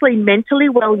previously mentally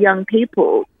well young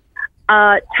people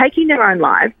are taking their own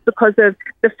lives because of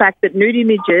the fact that nude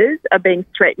images are being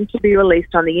threatened to be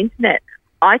released on the internet.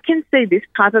 I can see this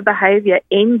type of behaviour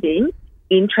ending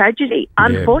in tragedy,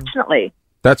 unfortunately.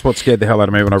 That's what scared the hell out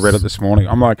of me when I read it this morning.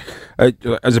 I'm like,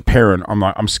 as a parent,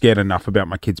 I'm scared enough about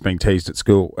my kids being teased at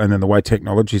school, and then the way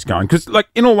technology's going. Because,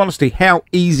 in all honesty, how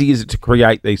easy is it to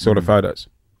create these sort of photos?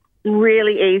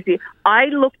 Really easy. I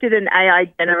looked at an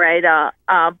AI generator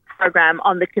program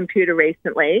on the computer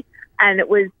recently, and it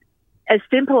was as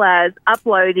simple as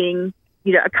uploading,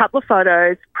 a couple of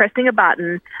photos, pressing a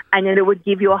button, and then it would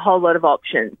give you a whole lot of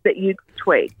options that you could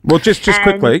tweak. Well, just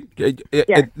quickly,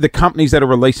 the companies that are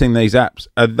releasing these apps,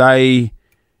 are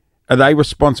they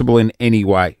responsible in any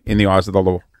way in the eyes of the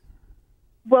law?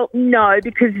 Well, no,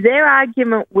 because their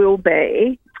argument will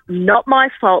be, not my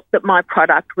fault that my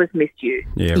product was misused.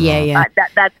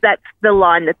 That's the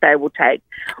line that they will take.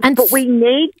 But we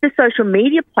need the social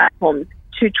media platforms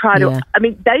to try to,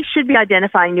 they should be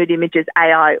identifying nude images,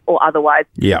 AI or otherwise,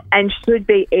 and should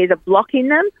be either blocking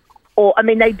them or,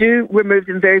 they do remove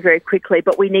them very, very quickly,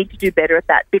 but we need to do better at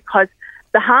that because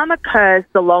the harm occurs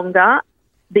the longer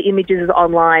the images is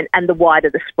online and the wider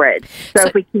the spread. So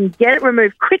if we can get it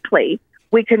removed quickly,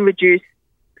 we can reduce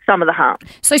some of the harm.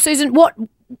 So, Susan,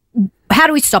 how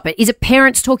do we stop it? Is it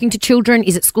parents talking to children?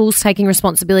 Is it schools taking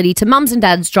responsibility? To mums and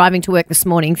dads driving to work this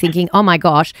morning thinking, oh my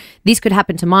gosh, this could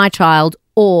happen to my child,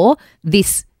 or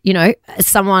this,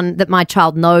 someone that my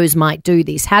child knows might do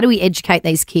this. How do we educate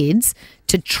these kids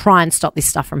to try and stop this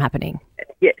stuff from happening?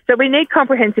 Yeah, so we need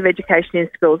comprehensive education in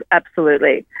schools,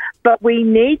 absolutely. But we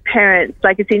need parents,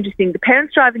 it's interesting, the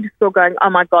parents driving to school going, oh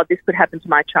my God, this could happen to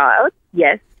my child.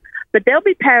 Yes. But there'll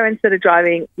be parents that are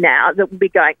driving now that will be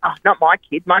going, oh, not my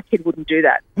kid. My kid wouldn't do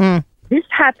that. This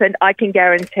happened, I can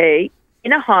guarantee,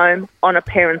 in a home on a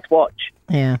parent's watch.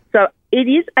 Yeah. So it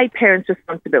is a parent's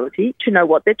responsibility to know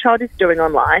what their child is doing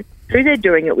online, who they're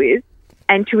doing it with,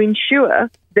 and to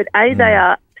ensure that A, they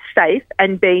are safe,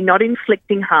 and B, not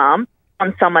inflicting harm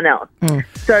on someone else.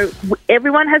 So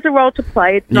everyone has a role to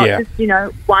play. It's not just,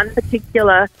 one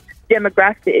particular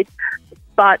demographic.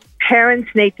 But parents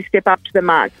need to step up to the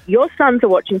mark. Your sons are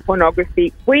watching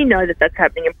pornography. We know that that's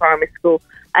happening in primary school,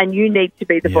 and you need to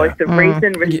be the voice of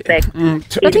reason, respect. I think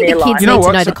the kids need to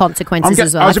know the consequences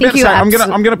as well. I'm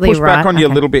going to push back on you a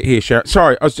little bit here, Sharon.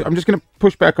 Sorry, I'm just going to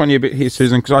push back on you a bit here,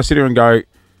 Susan, because I sit here and go,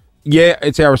 yeah,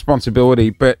 it's our responsibility,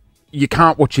 but you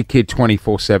can't watch your kid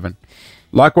 24/7.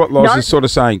 Like what Loz is sort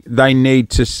of saying, they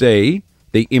need to see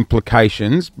the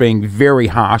implications being very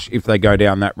harsh if they go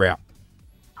down that route.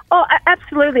 Oh,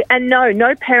 absolutely. And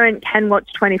no parent can watch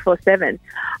 24/7.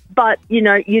 But,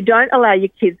 you don't allow your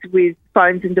kids with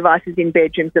phones and devices in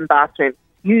bedrooms and bathrooms.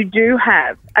 You do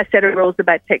have a set of rules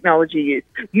about technology use.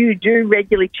 You do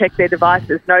regularly check their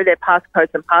devices, know their passcodes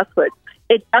and passwords.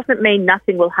 It doesn't mean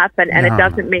nothing will happen, and it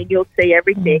doesn't mean you'll see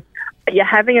everything. But you're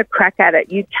having a crack at it.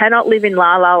 You cannot live in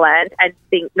La La Land and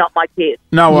think, not my kids.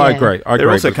 No, I agree. There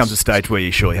also comes a stage where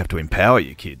you surely have to empower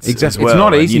your kids. Exactly. As well. It's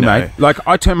not easy, And, mate. Like,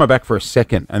 I turn my back for a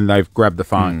second and they've grabbed the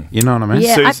phone. You know what I mean?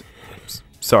 Yeah,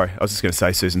 Sorry, I was just going to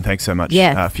say, Susan, thanks so much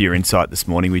Yeah. for your insight this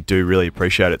morning. We do really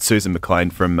appreciate it. Susan McLean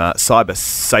from Cyber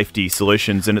Safety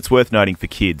Solutions, and it's worth noting for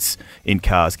kids in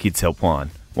cars, Kids Helpline,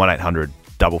 1800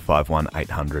 551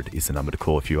 800 is the number to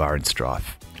call if you are in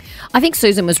strife. I think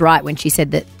Susan was right when she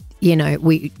said that,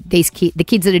 the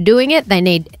kids that are doing it, they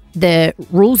need the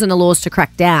rules and the laws to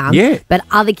crack down. Yeah. But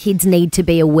other kids need to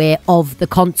be aware of the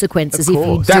consequences if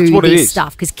you That's do what it this is.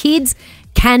 stuff. Because kids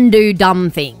can do dumb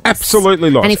things. Absolutely,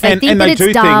 Loz. And if they think that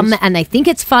it's dumb and they think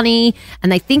it's funny and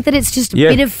they think that it's just a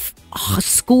bit of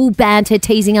school banter,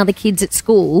 teasing other kids at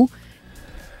school,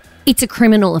 it's a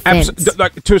criminal offence.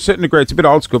 Like, to a certain degree, it's a bit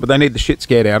old school, but they need the shit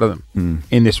scared out of them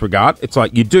in this regard. It's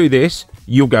like, you do this,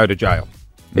 you'll go to jail.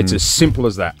 It's as simple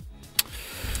as that.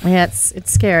 Yeah,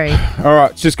 it's scary. All right,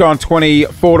 it's just gone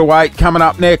 24 to 8. Coming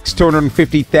up next,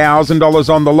 $250,000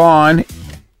 on the line.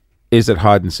 Is it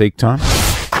hide and seek time?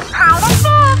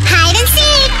 Hide and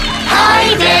seek.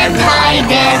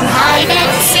 Hide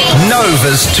and seek.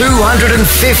 Nova's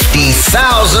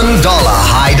 $250,000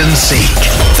 hide and seek.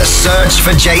 The search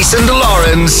for Jase and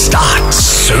Lauren starts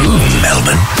soon,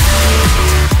 Melbourne.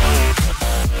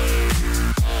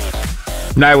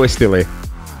 No, we're still here.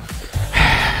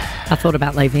 I thought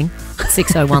about leaving.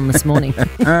 6:01 this morning.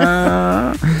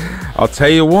 I'll tell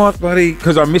you what, buddy,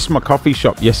 because I missed my coffee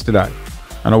shop yesterday.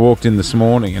 And I walked in this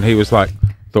morning and he was like,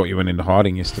 thought you went into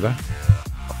hiding yesterday.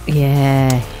 Yeah.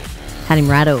 Had him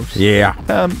rattled. Yeah.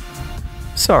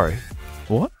 Sorry.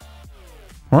 What?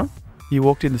 What? You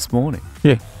walked in this morning?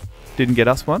 Yeah. Didn't get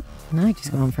us one? No, he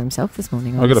just got on for himself this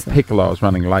morning. I got a obviously. pickle. I was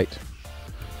running late.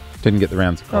 Didn't get the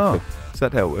rounds of coffee. Oh, is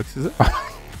that how it works, is it?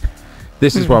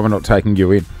 This is why we're not taking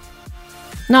you in.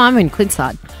 No, I'm in Clint's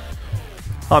side.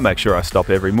 I make sure I stop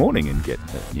every morning and get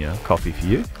coffee for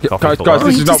you. Coffee guys, for guys, Lauren.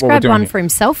 this He is not just what we're grabbed doing one here. for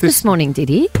himself this morning, did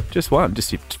he? Just one.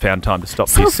 Just you found time to stop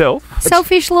for yourself,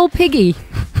 Selfish little piggy.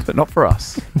 but not for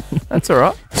us. That's all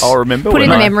right. I'll remember. Put when in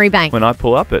the I- memory bank. when I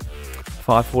pull up at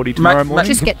 5:40 tomorrow morning.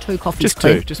 Just get 2 coffees. Just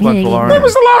please. 2. Just one Yeah, for yeah. Lauren. When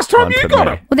was the last time One you for got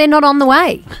me. it? Well, they're not on the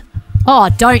way. Oh,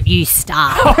 don't you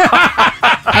start.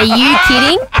 Are you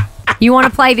kidding? You want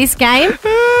to play this game?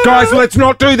 Guys, let's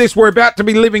not do this. We're about to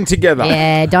be living together.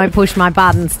 Yeah, don't push my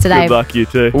buttons today. Good luck, you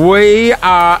too. We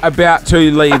are about to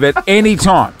leave at any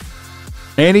time.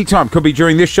 Any time. Could be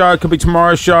during this show, could be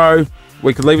tomorrow's show.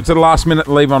 We could leave it to the last minute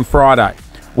and leave on Friday.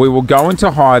 We will go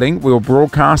into hiding. We will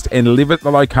broadcast and live at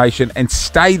the location and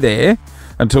stay there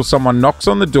until someone knocks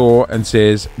on the door and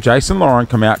says, Jason Lauren,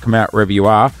 come out wherever you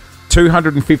are.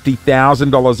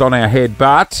 $250,000 on our head,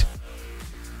 but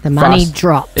The money fast-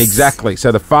 drops. Exactly.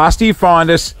 So the faster you find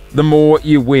us, the more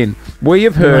you win. We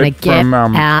have You heard want to get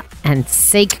from... out and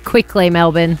seek quickly,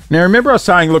 Melbourne. Now, remember I was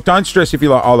saying, look, don't stress if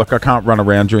you're like, oh, look, I can't run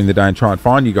around during the day and try and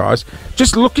find you guys.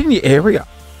 Just look in your area.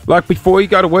 Like before you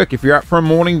go to work, if you're out for a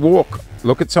morning walk,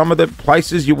 look at some of the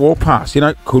places you walk past.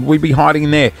 Could we be hiding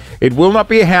in there? It will not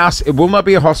be a house, it will not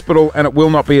be a hospital, and it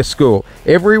will not be a school.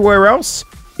 Everywhere else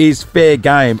is fair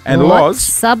game. And What Loz,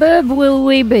 suburb will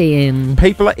we be in?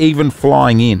 people are even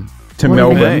flying in to What do you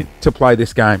Melbourne mean? to play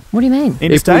this game. What do you mean?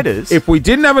 Interstaters? If we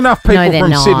didn't have enough people No, they're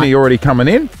from not. Sydney already coming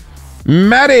in,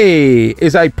 Maddie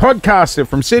is a podcaster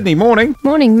from Sydney. Morning.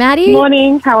 Morning, Maddie.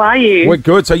 Morning, how are you? We're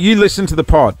good. So you listen to the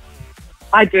pod.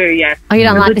 I do, yes. Oh, you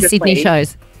don't like the Sydney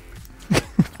Religiously. shows?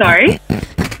 Sorry?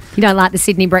 You don't like the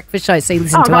Sydney breakfast show, so you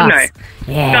listen Oh, to God, us.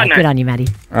 no. Yeah, God, no. good on you, Maddie.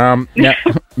 Now,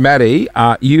 Maddie,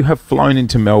 you have flown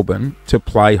into Melbourne to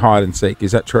play hide and seek.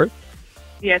 Is that true?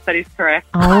 Yes, that is correct.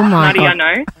 Oh, my Maddie, I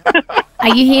God. know.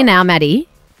 Are you here now, Maddie?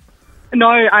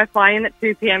 No, I fly in at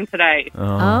 2 p.m. today.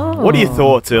 Oh. What are your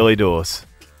thoughts early doors?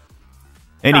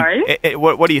 Sorry?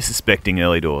 What are you suspecting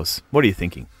early doors? What are you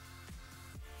thinking?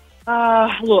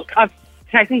 Look, I've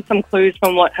taken some clues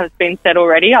from what has been said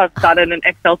already. I've started an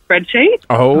Excel spreadsheet.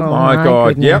 Oh, my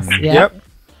God. goodness. Yep.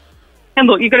 And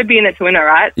look, you've got to be in it to win it,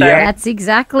 right? So Yeah. That's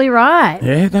exactly right.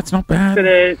 Yeah, that's not bad. I'm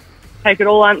going to take it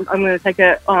all on. I'm going to take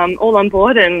it all on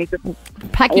board and just,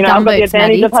 Pack your I've got the gumboots, advantage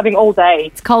Maddie. of having all day.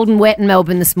 It's cold and wet in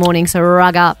Melbourne this morning, so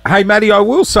rug up. Hey, Maddie, I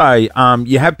will say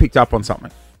you have picked up on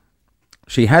something.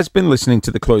 She has been listening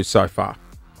to the clues so far.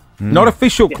 Not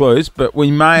official clues, but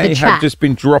we may The have chat. just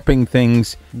been dropping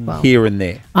things here and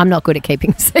there. I'm not good at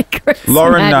keeping secrets.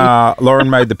 Lauren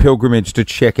made the pilgrimage to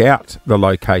check out the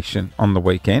location on the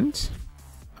weekend,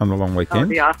 on the long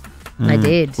weekend. yeah. I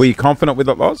did. Were you confident with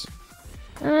it, Loz?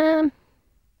 I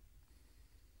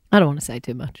don't want to say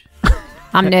too much.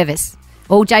 I'm nervous.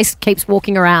 All Jase keeps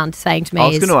walking around saying to me I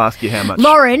was is, going to ask you how much.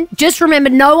 Lauren, just remember,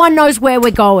 no one knows where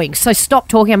we're going, so stop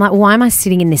talking. I'm like, why am I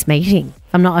sitting in this meeting?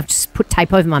 I've just put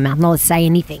tape over my mouth, not to say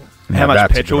anything. How much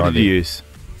that's a petrol good did you idea. use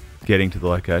getting to the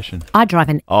location? I drive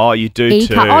an Oh, you do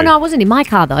e-car. too. Oh, no, I wasn't in my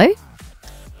car, though. I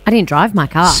didn't drive my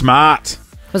car Smart.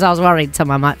 because I was worried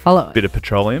someone might follow it. Bit of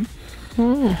petroleum.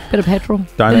 Bit of petrol. Don't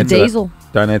bit of answer that. diesel.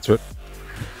 Don't answer it.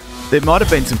 There might have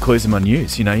been some clues in my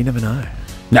news. You never know.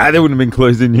 No, there wouldn't have been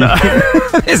clues in you.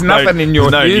 There's nothing in your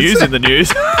no news. news in the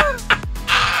news.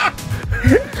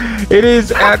 It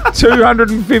is our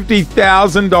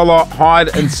 $250,000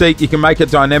 hide and seek. You can make a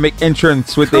dynamic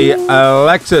entrance with the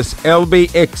Lexus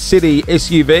LBX City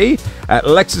SUV at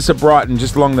Lexus of Brighton,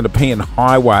 just along the Nepean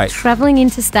Highway. Travelling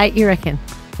interstate, you reckon?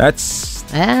 That's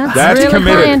That's really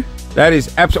committed. playing. That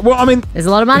is absolutely. Well, I mean, There's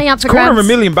a lot of money up for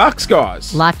 $250,000, grabs.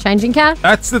 guys. Life-changing cash.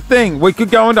 That's the thing. We could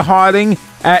go into hiding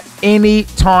at any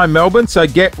time, Melbourne, so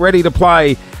get ready to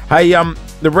play. Hey,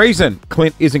 the reason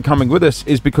Clint isn't coming with us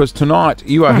is because tonight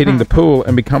you are hitting the pool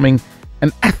and becoming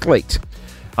an athlete.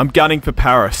 I'm gunning for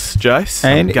Paris, Jase.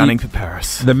 And I'm gunning for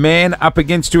Paris. The man up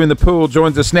against you in the pool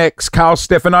joins us next, Carl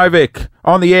Stefanovic,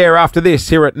 on the air after this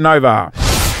here at Nova.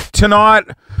 Tonight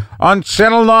on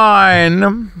Channel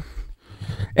 9...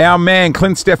 our man,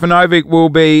 Clint Stefanovic, will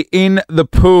be in the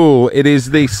pool. It is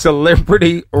the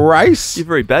celebrity race. You've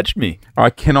already badged me.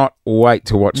 I cannot wait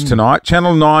to watch tonight.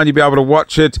 Channel 9, you'll be able to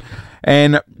watch it.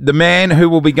 And the man who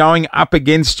will be going up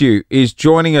against you is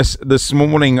joining us this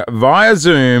morning via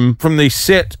Zoom from the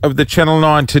set of the Channel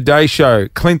 9 Today Show.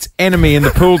 Clint's enemy in the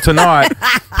pool tonight.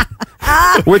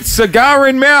 With cigar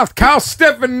in mouth, Carl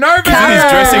Stefanovic. He's in his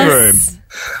dressing room.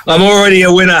 I'm already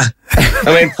a winner.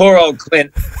 I mean, poor old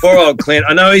Clint. Poor old Clint.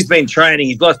 I know he's been training.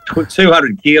 He's lost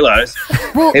 200 kilos.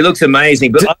 He looks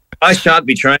amazing, but I shan't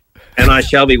be training, and I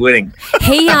shall be winning.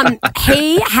 He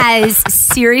has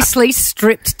seriously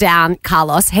stripped down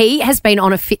Carlos. He has been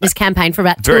on a fitness campaign for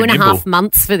about Very 2.5 nimble.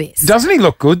 months for this. Doesn't he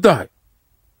look good, though?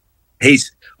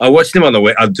 I watched him on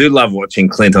the I do love watching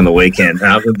Clint on the weekend.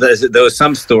 There was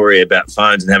some story about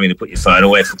phones and having to put your phone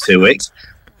away for 2 weeks.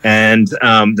 And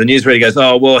the newsreader goes,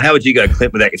 "Oh, well, how would you go,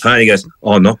 Clint, without your phone?" He goes,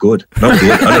 "Oh, not good. Not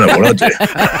good. I don't know what I'd do."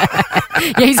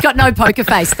 Yeah, he's got no poker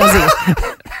face, does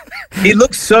he? He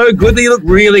looks so good. He look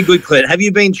really good, Clint. Have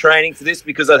you been training for this?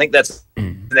 Because I think that's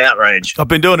an outrage. I've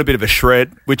been doing a bit of a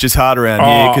shred, which is hard around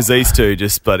here because these two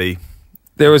just buddy.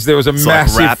 There was a It's like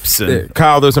raps massive and-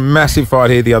 Carl. There was a massive fight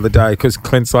here the other day because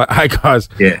Clint's like, "Hey guys,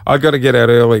 I got to get out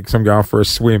early because I'm going for a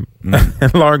swim."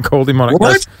 And Lauren called him on it.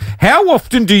 What? Goes, how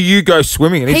often do you go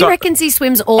swimming? And he's He like, reckons he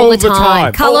swims all the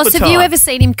time. Carlos, All the have you time. ever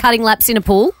seen him cutting laps in a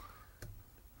pool?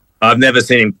 I've never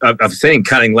seen him. I've seen him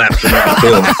cutting laps from the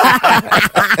pool.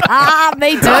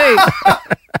 Me too.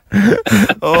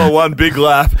 Oh, one big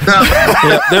lap.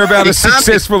 yeah, they're about as can't be-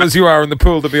 successful as you are in the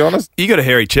pool, to be honest. You got a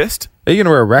hairy chest. Are you going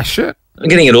to wear a rash shirt? I'm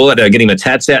getting it all out there. Getting my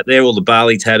tats out there, all the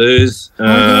Bali tattoos.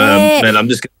 yeah. And I'm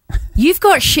just, You've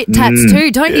got shit tats too,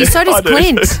 don't you? So does I do.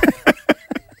 Clint.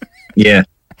 yeah.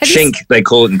 Have you Chink, they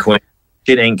call it in Queen.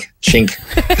 Shit ink, chink.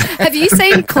 Have you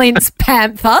seen Clint's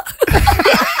panther?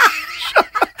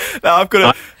 No, I've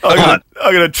got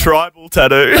a tribal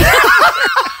tattoo.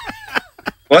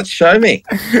 What? Show me.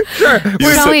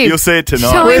 You'll see it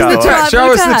tonight. Show him the Carlos. tat.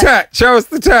 Show us the tat. Show us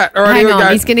the tat. All right, Hang here we on, go.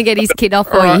 he's going to get his kid off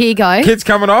for All you. right. Here you go. Kid's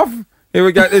coming off. Here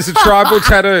we go. There's a tribal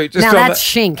tattoo. Just Now on that's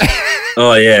shink.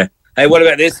 Oh, yeah. Hey, what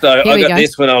about this, though? Here I we got go.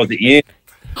 this when I was at uni.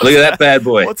 Look at that bad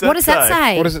boy. What's What does that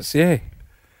say? What does it say?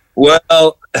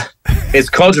 Well, it's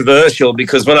controversial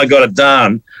because when I got it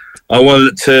done, I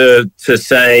wanted it to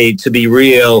say to be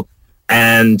real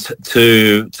and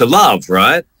to love,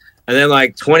 right? And then,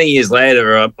 like 20 years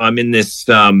later, I'm in this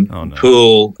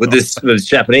pool with this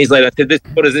Japanese lady. I said,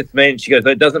 "What does this mean?" She goes,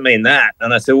 "It doesn't mean that."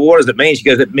 And I said, "Well, what does it mean?" She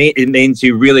goes, "It means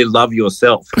you really love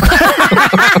yourself."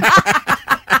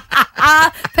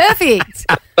 Perfect.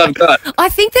 I've got. I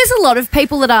think there's a lot of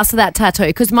people that ask for that tattoo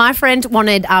because my friend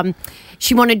wanted,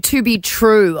 she wanted to be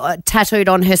true tattooed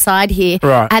on her side here,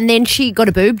 Right. and then she got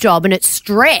a boob job and it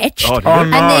stretched, Oh, Oh,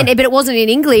 no. and then but it wasn't in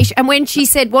English. And when she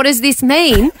said, "What does this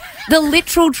mean?" the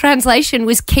literal translation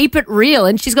was "keep it real,"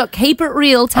 and she's got "keep it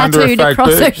real" Under a tattooed fake across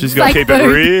boob. her. She's got to fake keep it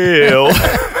boob. real.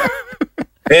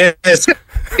 Yes,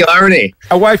 the irony.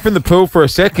 Away from the pool for a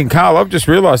second, Carl, I've just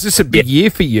realised this is a big year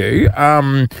for you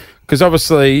because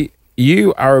obviously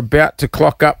you are about to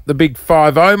clock up the big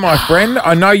 5-0, my friend.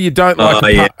 I know you don't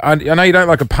like. I know you don't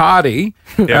like a party.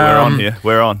 Yeah, we're on here.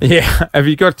 We're on. Yeah. Have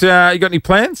you got any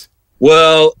plans?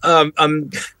 Well, I'm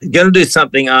going to do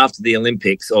something after the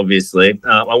Olympics, obviously.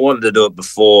 I wanted to do it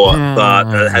before, but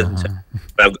it hasn't.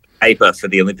 I've got paper for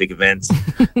the Olympic events.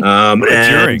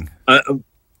 During.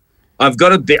 I've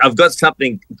got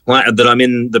something that I'm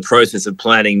in the process of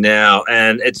planning now,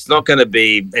 and it's not going to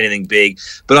be anything big,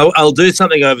 but I'll do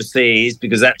something overseas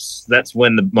because that's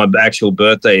when my actual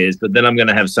birthday is. But then I'm going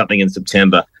to have something in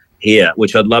September here,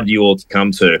 which I'd love you all to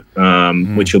come to,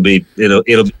 which will be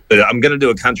I'm going to do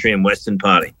a country and western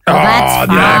party. That's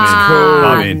cool.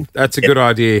 I mean, that's a good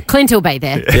idea. Clint will be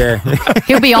there. Yeah,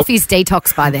 he'll be off his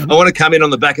detox by then. I want to come in on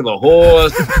the back of a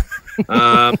horse. So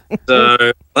I'll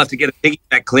have to get a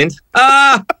piggyback, Clint.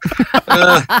 I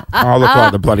look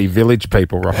like the bloody village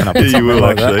people rocking up. You will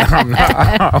actually.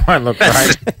 I won't look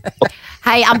great.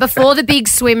 Hey, before the big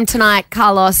swim tonight,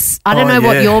 Carlos, I don't know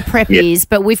what your prep is,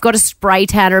 but we've got a spray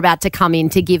tanner about to come in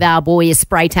to give our boy a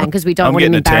spray tan because we don't want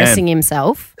him embarrassing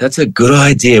himself. That's a good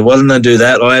idea. Why didn't I do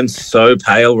that? I am so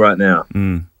pale right now.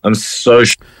 I'm so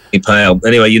pale.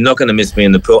 Anyway, you're not going to miss me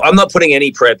in the pool. I'm not putting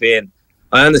any prep in.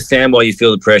 I understand why you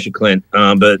feel the pressure, Clint,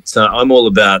 but I'm all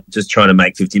about just trying to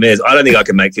make 50 metres. I don't think I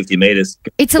can make 50 metres.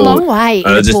 It's a long way in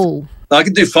a pool. I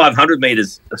could do 500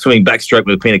 metres swimming backstroke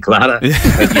with a pina colada,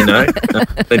 you know.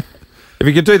 If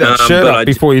you could do that shirt up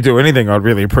before you do anything, I'd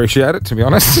really appreciate it, to be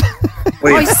honest.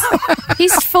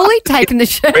 He's fully taken the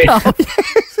shirt off.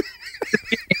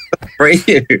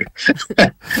 Preview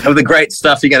of the great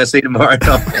stuff you're going to see tomorrow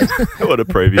night. What a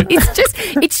preview.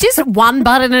 It's just one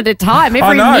button at a time.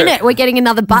 Every minute we're getting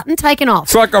another button taken off.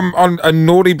 It's like I'm on a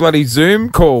naughty bloody Zoom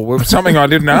call with something I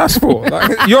didn't ask for.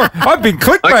 I've been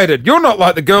clickbaited. You're not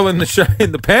like the girl in the show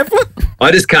in the pamphlet.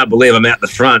 I just can't believe I'm out the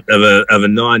front of a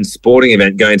 9 sporting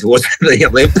event going towards the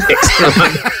Olympics.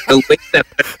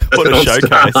 What a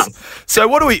showcase. So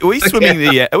what are we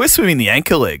swimming we're swimming the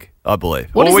anchor leg, I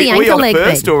believe. What does the anchor leg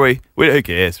first, or who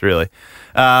cares, really?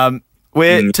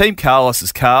 Team Carlos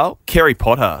is Carl. Kerry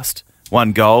Pothurst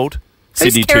won gold.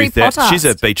 Sydney Kerry 2000. Pothurst? She's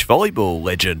a beach volleyball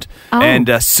legend. And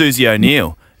Susie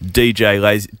O'Neill, DJ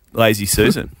Lazy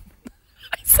Susan.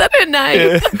 Is that her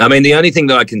name? Yeah. I mean, the only thing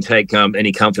that I can take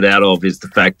any comfort out of is the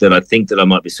fact that I think that I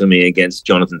might be swimming against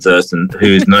Jonathan Thurston,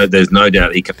 there's no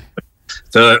doubt he can.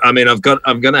 So, I mean, I'm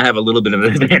going to have a little bit of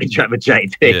an advantage over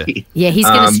JT. Yeah, he's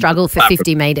going to struggle for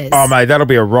 50 metres. Oh, mate, that'll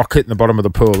be a rocket in the bottom of the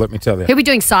pool, let me tell you. He'll be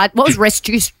doing what was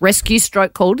rescue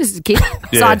stroke called as a kid?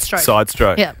 Side stroke. Side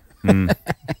stroke. Yeah.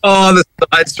 Oh, the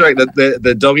side stroke,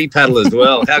 the doggy paddle as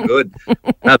well. How good.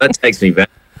 No, that takes me back.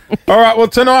 All right, well,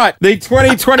 tonight, the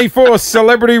 2024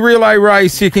 Celebrity Relay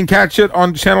Race. You can catch it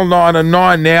on Channel 9 and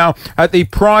 9 now at the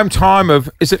prime time of,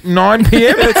 is it 9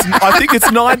 p.m.? I think it's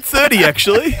 9:30,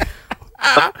 actually.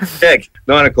 Check,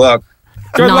 9 o'clock.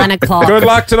 9 o'clock. Good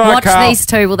luck tonight, Watch Carl. these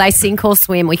two. Will they sink or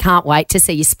swim? We can't wait to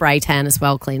see you spray tan as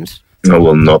well, Clint. I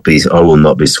will not be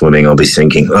swimming. I'll be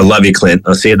sinking. I love you, Clint.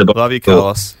 I'll see you at the bottom. Love you,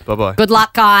 Carlos. Bye-bye. Good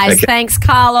luck, guys. Okay. Thanks,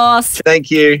 Carlos. Thank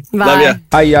you. Bye. Love you.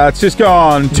 Hey, it's just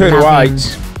gone 2 to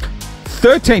 8.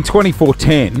 13 24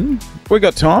 10. We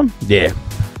got time? Yeah.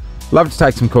 Love to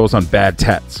take some calls on bad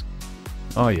tats.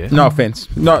 Oh, yeah. No offense.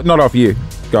 Not off you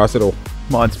guys at all.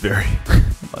 Mine's very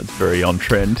on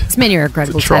trend. There's many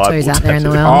regrettable It's a tribal tattoos out there in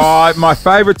the tattoo. world. My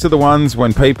favourites are the ones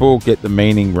when people get the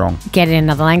meaning wrong. Get it in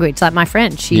another language. Like my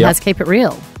friend, she has Keep It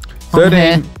Real.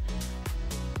 13.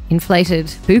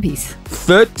 Inflated boobies.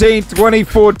 13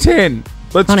 24 10.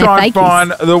 Let's On her try and fakies.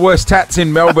 find the worst tats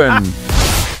in Melbourne.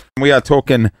 We are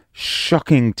talking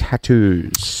shocking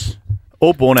tattoos.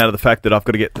 All born out of the fact that I've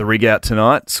got to get the rig out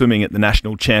tonight, swimming at the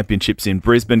National Championships in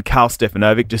Brisbane. Carl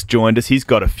Stefanovic just joined us. He's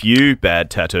got a few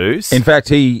bad tattoos. In fact,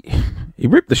 he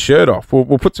ripped the shirt off.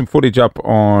 We'll put some footage up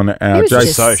on our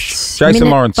Jason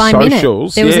Lawrence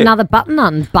socials. There was another button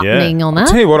unbuttoning on I'll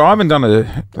that. tell you what, I haven't done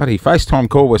a bloody FaceTime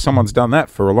call where someone's done that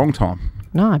for a long time.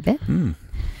 No, I bet.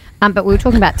 But we were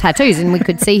talking about tattoos, and we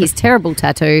could see his terrible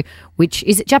tattoo, which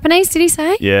is it Japanese? Did he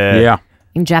say? Yeah.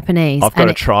 In Japanese. I've got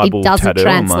and a tribal it doesn't tattoo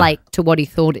on translate to what he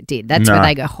thought it did. That's where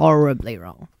they go horribly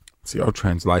wrong. It's the old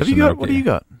translation. What do you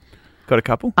got? Got a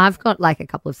couple? I've got like a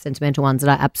couple of sentimental ones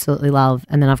that I absolutely love,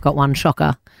 and then I've got one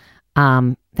shocker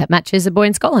that matches a boy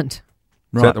in Scotland.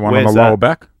 Is that the one on the lower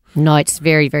back? No, it's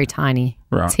very, very tiny.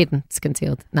 Right. It's hidden. It's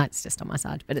concealed. No, it's just on my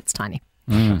side, but it's tiny.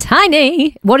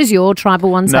 Tiny. What does your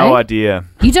tribal one say? No idea.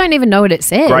 You don't even know what it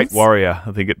says. Great warrior,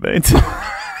 I think it means.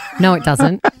 No, it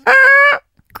doesn't.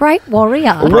 Great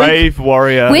warrior. Brave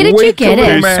warrior. Where did you get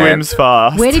it? Who swims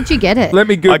fast. Where did you get it? Let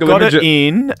me Google I got it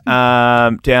in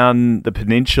down the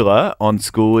peninsula on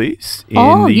schoolies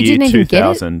in the you year didn't even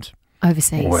 2000.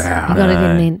 overseas. Wow. You got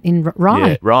it in Rye.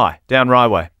 Yeah, Rye. Down Rye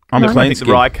way. I'm a I clean think the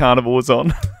skin. Rye Carnival was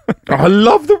on. I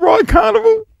love the Rye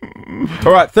Carnival.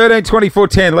 All right, 13, 24,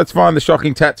 10. Let's find the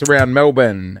shocking tats around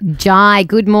Melbourne. Jai,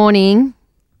 good morning.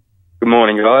 Good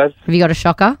morning, guys. Have you got a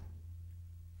shocker?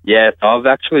 Yes, I've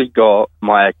actually got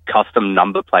my custom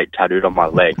number plate tattooed on my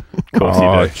leg. Of course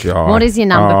you do. Jai. What does your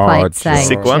number plate Jai. say,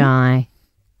 Sick one. Jai?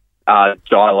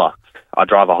 Hilux. I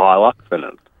drive a Hilux and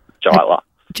it's Hilux.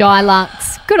 Jai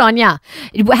Lux. Good on ya.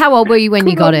 How old were you when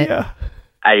you got it?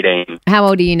 18. How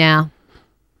old are you now?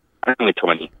 Only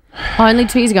 20. Only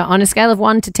 2 years ago. On a scale of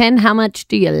 1 to 10, how much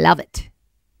do you love it?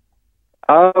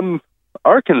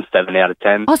 I reckon 7 out of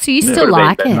 10. Oh, so you still Could've been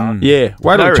like it? better. Yeah.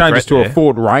 Wait till No it changes to regret a there.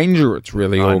 Ford Ranger. It's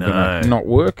really all I going to know. not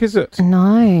work, is it?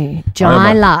 No.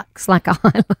 Jai Lux, like a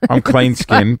Hilux. I'm clean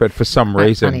skin, but for some That's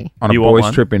reason, funny. on a You want boys'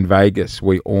 one? trip in Vegas,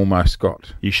 we almost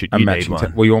got You should. a You need matching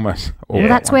one. we almost. all Well,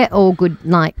 got that's one. where all good,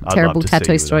 like, I'd terrible love to see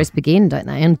tattoo you stories begin, don't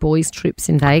they? And boys' trips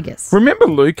in Vegas. Remember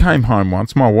Lou came home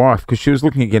once, my wife, because she was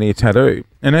looking at getting a tattoo.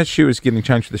 And as she was getting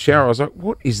changed for the shower, I was like,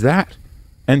 what is that?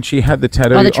 And she had the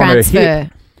tattoo Oh, the on her hip.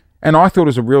 transfer. And I thought it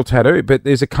was a real tattoo, but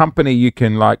there's a company you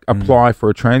can apply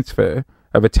for a transfer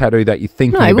of a tattoo that you're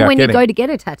thinking No, about but when getting. you go to get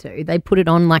a tattoo, they put it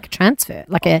on like a transfer.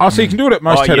 Like a, Oh, so you can do it at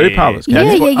most Oh, tattoo yeah. parlours, yeah,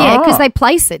 can you? because Ah. they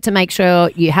place it to make sure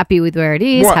you're happy with where it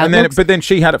is, What? how And it then, looks. but then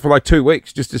she had it for like 2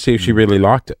 weeks just to see if she really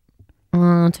liked it.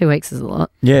 2 weeks is a lot.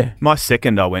 Yeah. My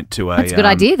second, I went to a. That's a good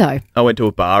idea, though. I went to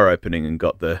a bar opening and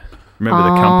got the. Remember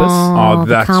the compass? Oh, the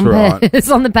that's compass right.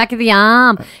 on the back of the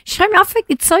arm. Show me.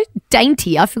 It's so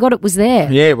dainty. I forgot it was there.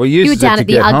 Yeah, well, You were uses it down to at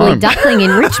the get Ugly home. Duckling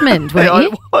in Richmond, weren't Yeah,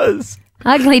 you? it was.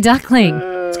 Ugly Duckling.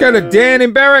 Let's go to Dan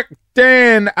in Berwick.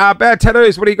 Dan, bad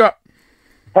tattoos. What do you got?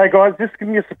 Hey guys, this is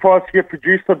giving me a surprise to get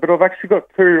producer, but I've actually got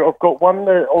two. I've got one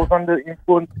that I was under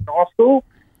influence in high school.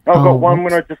 I've got one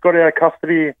when I just got out of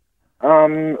custody at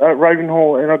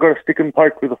Ravenhall, and I got a stick and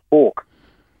poke with a fork.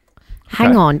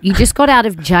 Hang on. You just got out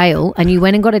of jail and you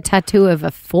went and got a tattoo of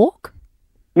a fork?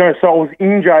 No, so I was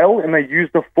in jail, and they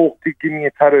used a fork to give me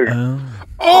a tattoo.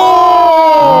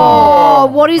 Oh,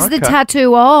 what is the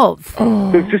tattoo of?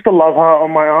 It's just a love heart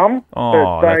on my arm.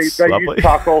 Oh, But that's they lovely. used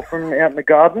charcoal from out in the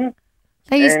garden.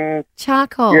 They used and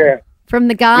charcoal yeah. from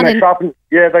the And garden.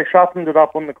 they sharpened it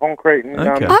up on the concrete. And,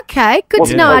 Okay, good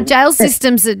to Yeah. know. Our jail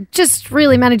systems are just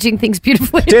really managing things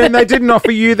beautifully. Dan, they didn't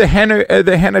offer you the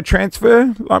henna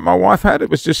transfer like my wife had. It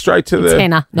was just straight to It's the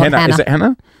henna, not henna. Is it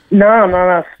henna?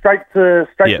 No, straight to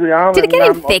the arm. Did it get and,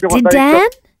 I feel infected, like they Dan?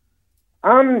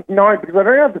 No, because I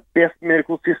don't have the best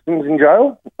medical systems in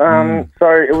jail. So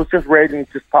it was just red and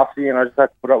just puffy, and I just had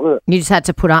to put up with it. You just had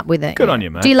to put up with it. Good on you,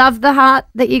 mate. Do you love the heart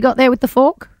that you got there with the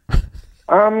fork?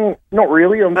 Not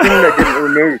really. I'm thinking they didn't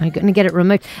remove. You're going to get it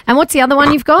removed. And what's the other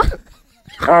one you've got?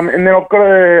 And then I've got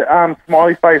a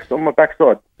smiley face on my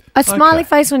backside. A smiley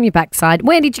face on your backside.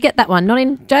 Where did you get that one? Not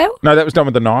in jail? No, that was done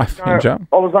with a knife in jail.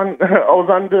 I was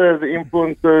under the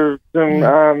influence of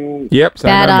some. Yep. same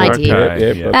Bad number. idea.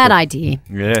 Okay, yep, Bad idea.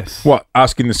 Yes. What?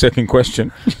 Asking the second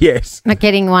question? Yes. Not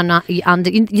getting one under.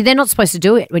 They're not supposed to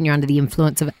do it when you're under the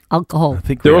influence of alcohol.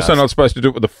 They're also not supposed to do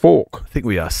it with a fork. I think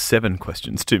we asked 7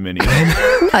 questions too many.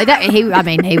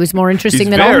 He was more interesting He's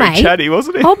than very old mate. chatty,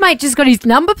 wasn't he? Old mate just got his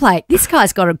number plate. This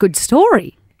guy's got a good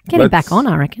story. Get him back on,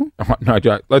 I reckon. Oh, no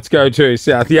joke. Let's go to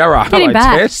South Yarra. Get him Hello,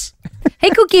 back. Tess.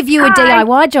 He could give you a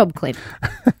DIY job, Clint.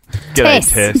 G'day,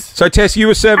 Tess. So, Tess, you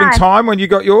were serving Hi. time when you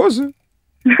got yours?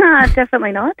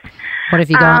 Definitely not. What have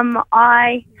you got?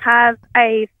 I have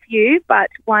a few, but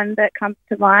one that comes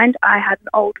to mind, I had an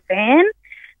old van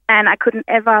and I couldn't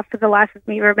ever for the life of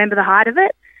me remember the height of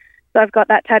it. So I've got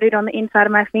that tattooed on the inside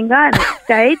of my finger and it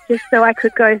stayed just so I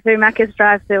could go through Macca's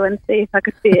drive-thru and see if I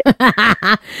could see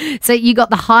it. So you got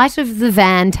the height of the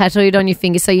van tattooed on your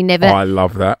finger so you never Oh, I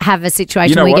love that. have a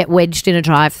situation You know where you what? get wedged in a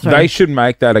drive-through. They should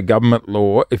make that a government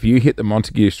law. If you hit the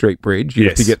Montague Street Bridge, you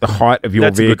have to Yes. get the height of your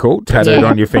That's a good- vehicle tattooed Yeah.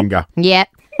 on your finger. Yep.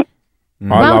 I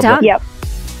Well love done. it. Yep.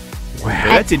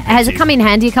 That's Has it come in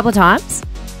handy a couple of times?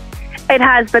 It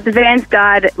has, but the van's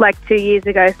died like 2 years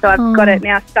ago, so I've got it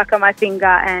now stuck on my finger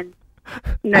and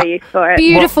no use for it.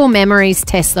 Beautiful memories,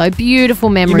 Tess, though. Beautiful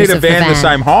You memories need a of van the the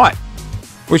same height.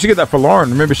 We should get that for Lauren.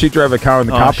 Remember, she drove a car in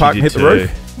the car she park and did hit the too.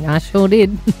 roof? I sure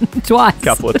did. Twice. A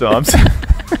couple of times.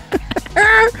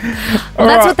 Well,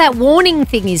 that's what that warning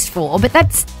thing is for, but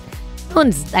that's... No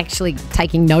one's actually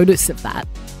taking notice of that.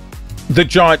 The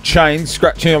giant chain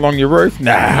scratching along your roof?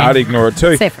 Nah, I'd ignore it too.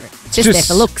 It's there for it. Just there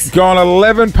for looks. Gone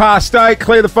 11 past 8.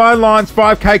 Clear the phone lines.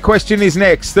 5K question is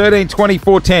next. 13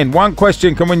 24 10. One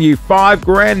question can win you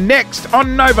 $5,000 next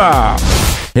on Nova.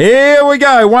 Here we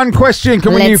go. One question.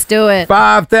 Can we Let's do it.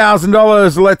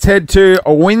 $5,000. Let's head to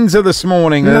Windsor this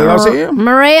morning.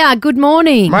 Maria, good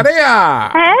morning.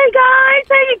 Maria. Hey guys,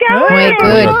 how you going? We're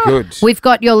good. Good. We've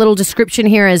got your little description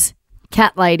here as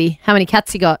cat lady. How many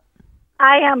cats you got?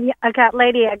 I am a cat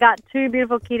lady. I got 2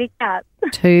 beautiful kitty cats.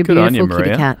 2 Good on you, beautiful kitty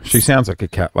Maria. cats. She sounds like a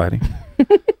cat lady.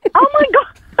 Oh my god!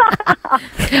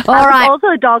 All right. I'm also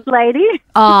a dog lady.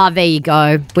 Oh, there you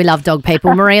go. We love dog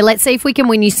people. Maria, let's see if we can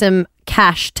win you some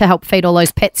cash to help feed all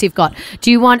those pets you've got.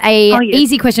 Do you want a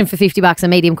easy question for $50, a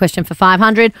medium question for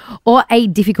 $500, or a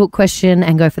difficult question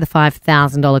and go for the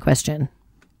 $5,000 question?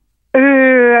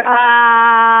 Ooh,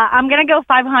 I'm gonna go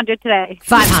 500 today.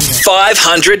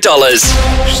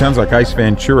 $500. She sounds like Ace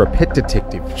Ventura, Pet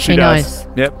Detective. She knows.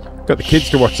 Yep. Got the kids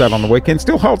to watch that on the weekend.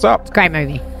 Still holds up. Great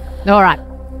movie. All right,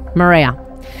 Maria.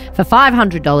 For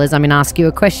 $500, I'm going to ask you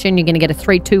a question. You're going to get a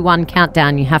 3, 2, 1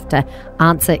 countdown. You have to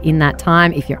answer in that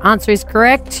time. If your answer is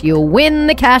correct, you'll win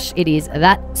the cash. It is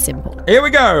that simple. Here we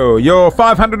go. Your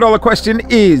 $500 question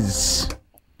is...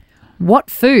 What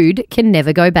food can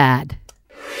never go bad?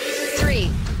 3,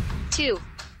 2,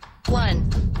 1.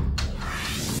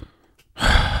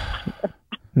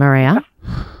 Maria,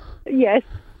 Yes.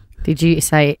 did you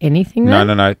say anything No,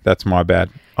 then? no. That's my bad.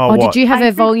 Oh, did you have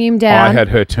her volume down? I had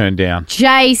her turned down.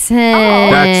 Jason.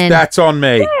 That's on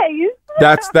me.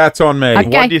 That's on me. Okay.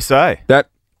 What did you say?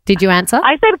 Did you answer?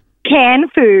 I said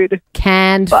canned food.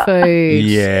 Canned food.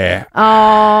 Yeah.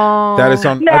 Oh. That is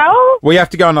on... No. We have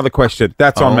to go another question.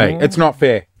 That's on me. It's not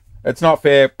fair. It's not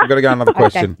fair. We've got to go another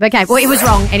question. Okay, well, it was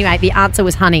wrong. Anyway, the answer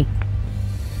was honey.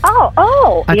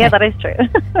 Oh. Okay. Yeah, that is true.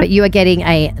 But you are getting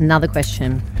another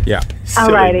question. Yeah.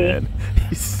 Alrighty.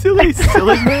 You silly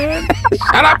man.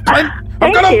 Shut up, Clint.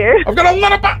 I've got a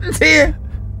lot of buttons here.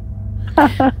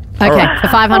 Okay, right. for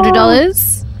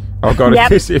 $500. Oh, God,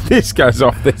 Yep. if this goes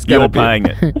off, there's going to You're be... paying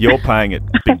it. You're paying it,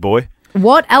 big boy.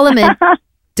 What element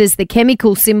does the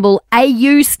chemical symbol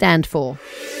AU stand for?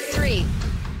 3,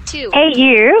 2,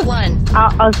 AU. 1.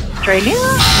 Australia?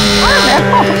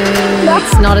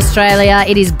 It's not Australia.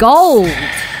 It is gold.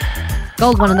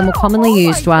 Gold, one of the more commonly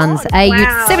used ones. AU,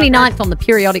 79th on the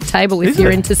periodic table if you're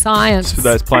into science. For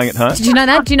those playing at home. Did you know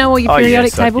that? Do you know all your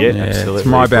periodic table? Yeah, Yeah, absolutely. it's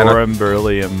my bad. Borum,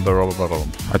 beryllium,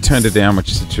 I turned her down when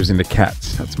she said she was into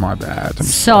cats. That's my bad. I'm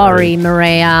Sorry,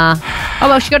 Maria. Oh,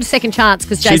 well, she got a second chance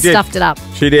because She Jase did. stuffed it up.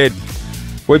 She did.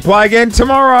 We play again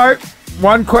tomorrow.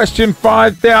 One question,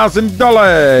 $5,000.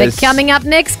 But coming up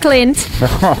next, Clint,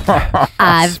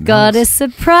 I've got a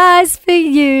surprise for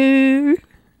you.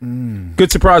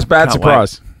 Good surprise, bad Can't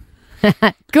surprise.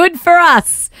 Good for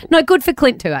us. No, good for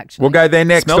Clint too, actually. We'll go there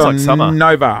next Smells on like summer.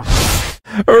 Nova.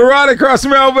 Right across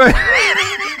Melbourne.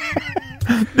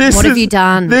 What have you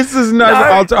done? This is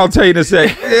Nova. I'll tell you in a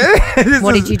sec.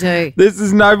 What did you do? This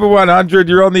is Nova 100.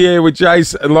 You're on the air with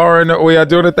Jase, Lauren. We are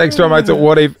doing it thanks to our mates at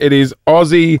What If. It is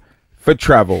Aussie for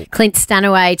travel. Clint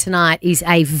Stanaway tonight is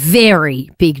a very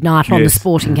big night on the Yes.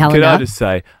 sporting Could I calendar. just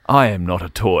say, I am not a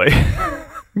toy.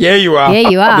 Yeah, you are. Yeah,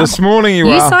 you are. This morning you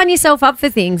You are. sign yourself up for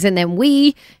things and then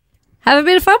we have a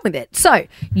bit of fun with it. So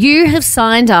you have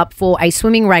signed up for a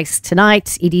swimming race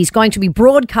tonight. It is going to be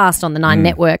broadcast on the 9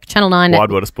 Network, Channel 9. Wide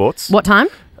World of Sports. What time?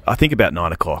 I think about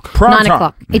 9 o'clock. 9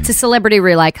 o'clock. It's a celebrity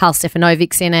relay. Carl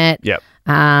Stefanovic's in it. Yep.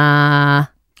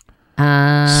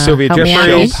 Sylvia help me out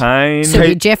here. Jeffries. Payne.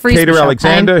 Sylvia Jeffries. Peter Michelle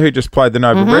Alexander, Payne. who just played the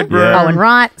Nova Red Room. Owen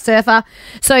Wright, surfer.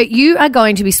 So you are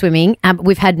going to be swimming.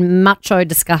 We've had mucho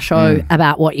discussion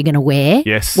about what you're going to wear.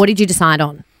 Yes. What did you decide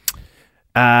on?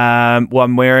 Well,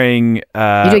 I'm wearing. doing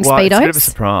It's a bit of Speedos? a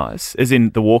surprise, as in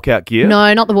the walkout gear.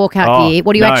 No, not the walkout Oh, gear.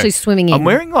 What are you no. actually swimming in? I'm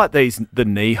wearing like the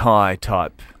knee high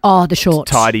type Oh, the shorts.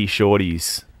 tidy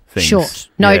shorties things. Short.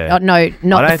 No, Yeah. no, I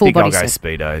not don't the full think body I'll go suit.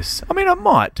 speedos. I mean, I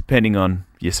might, depending on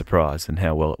your surprise and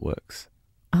how well it works.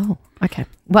 Oh, okay.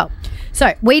 Well,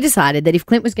 so we decided that if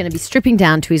Clint was going to be stripping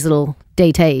down to his little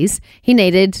DTs, he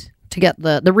needed to get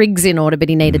the rigs in order, but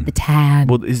he needed the tan.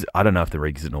 Well, I don't know if the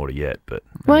rig's in order yet, but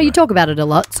Well, you talk about it a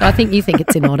lot, so I think you think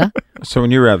it's in order. So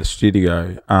when you were out of the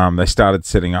studio, they started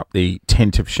setting up the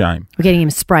tent of shame. We're getting him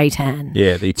a spray tan.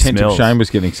 Yeah, the tent Smells. of shame was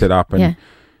getting set up. And Yeah.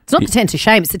 It's not the tent of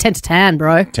shame, it's the tent of tan,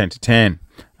 bro. tent to tan.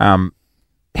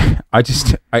 I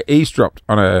eavesdropped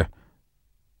on a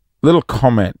little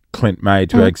comment Clint made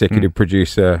to our executive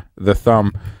producer, the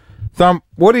Thumb. Thumb,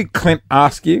 what did Clint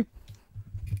ask you?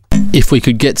 If we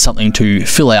could get something to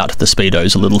fill out the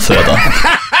Speedos a little further.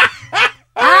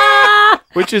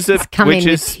 which is Come which in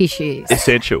is with tissues.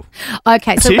 essential.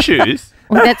 Okay, so Tissues.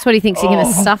 well, that's what he thinks you're going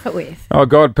to stuff it with. Oh,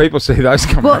 God, people see those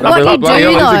coming Well, up. what They're you like, bloody do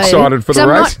hell, he's though, excited for so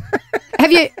the I'm race.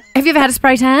 Have you ever had a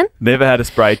spray tan? Never had a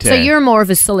spray tan. So you're more of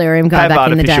a solarium guy have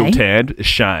back in the day. artificial tan.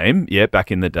 Shame. Yeah,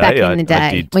 back in the day. Back in the day,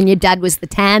 I did. when your dad was the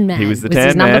tan man. He was the his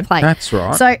tan number man. plate. That's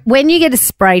right. So when you get a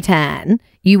spray tan,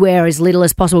 you wear as little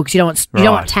as possible because you don't Right.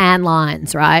 want tan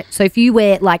lines, right? So if you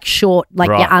wear like short, like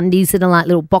Right. your undies in a like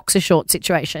little boxer short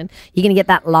situation, you're going to get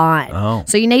that line. Oh.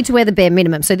 So you need to wear the bare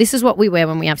minimum. So this is what we wear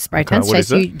when we have spray tans. what Chase,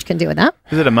 is it? you can deal with that.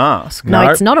 Is it a mask? No,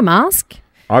 it's not a mask.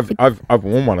 I've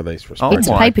worn one of these for a spray It's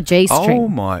a tan. paper G-string. Oh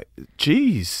my,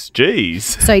 jeez.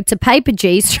 So it's a paper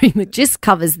G-string that just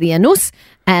covers the anus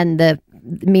and the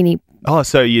mini. Oh,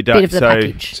 so you don't. Bit of the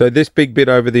package. So this big bit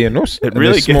over the anus, and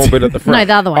really this small gets- bit at the front. No,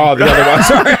 the other way. Oh, the other one.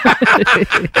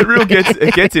 Sorry.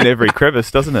 It gets in every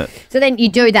crevice, doesn't it? So then you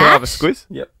do Can I that. have a squiz?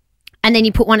 Yep. And then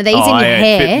you put one of these in I your ain't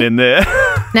hair. fitting in there.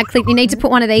 Now, Clint, you need to put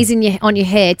one of these on your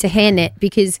hair to hairnet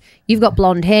because you've got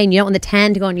blonde hair and you don't want the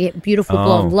tan to go on your beautiful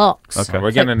blonde locks. Okay,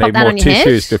 we're So going to pop need that more on your head.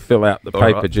 tissues to fill out the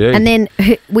paper G. And then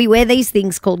we wear these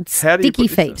things called How do you sticky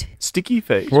put this feet. Sticky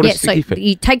feet. What Yeah, is sticky so feet?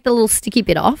 you take the little sticky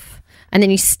bit off and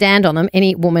then you stand on them.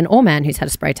 Any woman or man who's had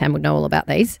a spray tan would know all about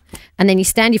these. And then you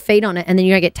stand your feet on it and then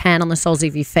you don't get tan on the soles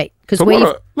of your feet. Because It's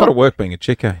a lot of work being a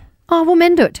chick, eh? Oh, well,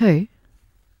 men do it too.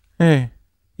 Yeah.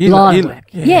 Lot of work.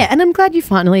 Yeah, and I'm glad you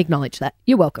finally acknowledged that.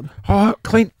 You're welcome. Oh,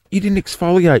 Clint, you didn't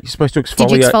exfoliate. You're supposed to exfoliate.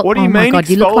 Did you exfoliate? What do you oh my mean God,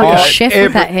 you look like a exfoliate? chef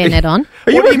with that hairnet on.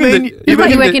 Are you What do you working mean? You look like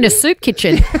you work in a soup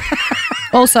kitchen.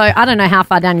 Also, I don't know how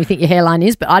far down you think your hairline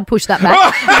is, but I'd push that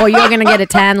back or you're going to get a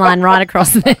tan line right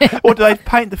across there. Or do they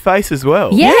paint the face as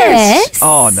well? Yes.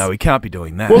 Oh no, we can't be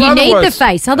doing that. Well, You need the otherwise-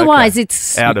 face, otherwise Okay.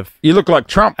 it's Out of You look like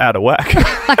Trump. out of whack.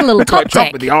 like a little Look top like Trump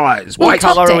deck. with the eyes. What White.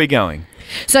 colour deck. are we going?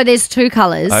 So there's two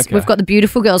colours. Okay. We've got the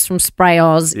beautiful girls from Spray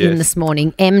Oz in Yes. this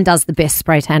morning. Em does the best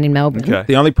spray tan in Melbourne. Okay.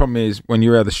 The only problem is when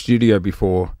you were out of the studio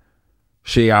before,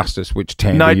 she asked us which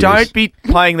tan No, to use. don't be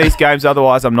playing these games.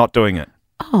 Otherwise, I'm not doing it.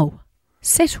 Oh,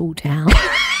 settle down.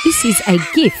 This is a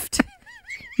gift.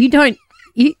 You don't.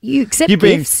 You accept You're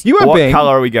being, gifts. you are What being.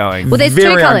 colour are we going? Well, there's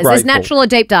very two colours. There's ungrateful. natural or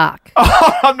deep dark.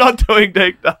 I'm not doing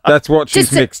deep dark. That's what she's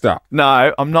Just a- mixed up.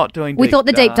 No, I'm not doing. We thought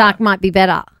the deep dark might be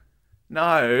better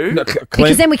No. No, because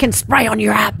Clint, then we can spray on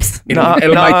your abs. No,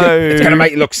 it'll make no. it's going to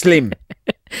make you look slim.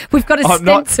 We've got a I'm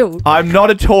not. stencil. I'm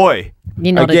not a toy.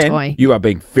 You're not Again, a toy. you are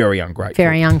being very ungrateful.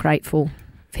 Very ungrateful.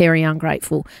 Very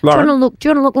ungrateful. Lauren? Do you want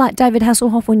to look like David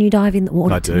Hasselhoff when you dive in the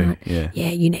water I do. tonight? Yeah. Yeah,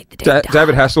 you need the deep dark.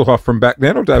 David Hasselhoff from back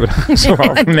then or David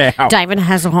Hasselhoff now? David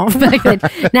Hasselhoff back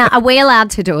then. Now, are we allowed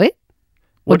to do it?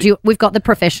 Or do you, we've got the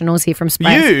professionals here from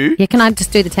Spray. You? Yeah, can I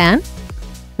just do the tan?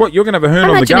 What, you're going to have a I hern on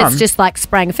the imagine gun? it's just like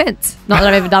spraying a fence. Not that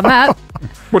I've ever done that.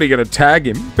 What, are you going to tag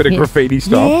him? Bit of Yeah. graffiti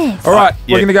style. Yes. All right,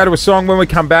 Yeah. we're going to go to a song when we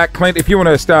come back. Clint, if you want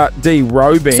to start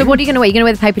derobing, So what are you going to wear? You're going to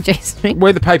wear the paper G-string?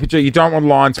 wear the paper G. You don't want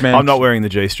lines, man. I'm not wearing the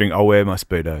G-string. I'll wear my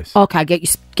Speedos. Okay, get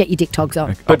your dick togs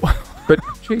on. But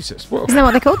Jesus, well, Isn't that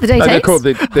what they're called? The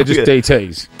DTs? no, they're just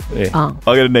DTs. Yeah. Oh. I'm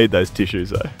going to need those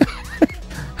tissues, though.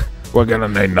 We're going to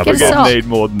need another Get We're a one. going sock. to need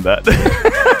more than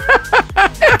that.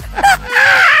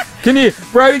 Can you,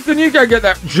 Brady, can you go get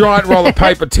that giant roll of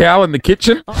paper towel in the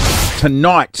kitchen?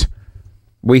 Tonight,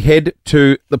 we head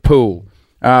to the pool.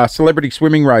 Celebrity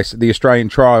swimming race at the Australian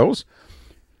Trials.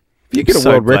 If you get a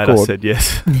so world glad I record, said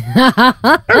yes. out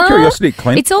of curiosity,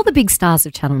 Clint, It's all the big stars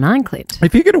of Channel 9, Clint.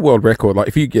 if you get a world record, like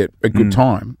if you get a good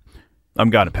time,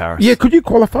 I'm going to Paris. yeah, could you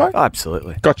qualify? Oh,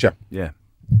 absolutely. Gotcha. Yeah.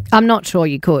 I'm not sure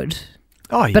you could.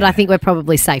 Oh, yeah. But I think we're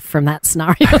probably safe from that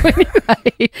scenario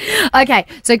anyway. Okay,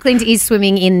 so Clint is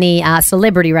swimming in the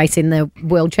celebrity race in the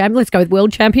World Champ. Let's go with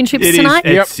World Championships It is. tonight.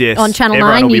 It's- yes. On Channel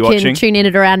Everyone 9. will be You watching. can tune in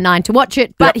at around 9 to watch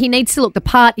it. But he needs to look the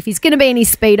part. If he's going to be in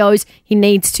his Speedos, he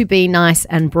needs to be nice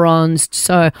and bronzed.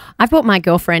 So I've brought my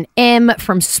girlfriend, Em,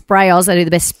 from Spray Oz. I do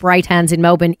the best spray tans in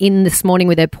Melbourne in this morning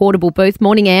with her portable booth.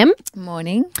 Morning, Em.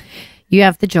 Morning. You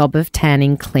have the job of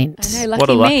tanning Clint. I know, lucky What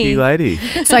a lucky me. lady.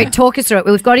 So talk us through it.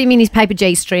 We've got him in his paper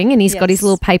G-string and he's got his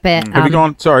little paper. Have you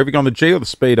gone the G or the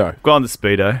Speedo? Go on the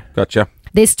Speedo. Gotcha.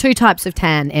 There's two types of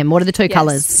tan, Em. What are the two Yes.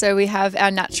 colours? So we have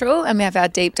our natural and we have our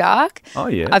deep dark. Oh,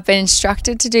 yeah. I've been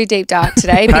instructed to do deep dark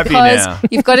today Have you because now?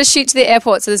 you've got to shoot to the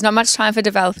airport, so there's not much time for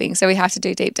developing. So we have to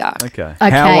do deep dark. Okay.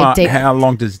 Okay, How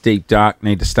long does Deep Dark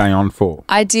need to stay on for?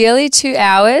 Ideally 2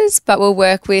 hours, but we'll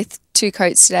work with 2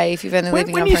 coats today if you've only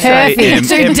living when on you for say-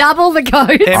 Perfect. Em, To Em- double the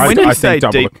coat. And when I you think say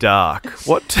double deep dark,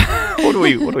 what are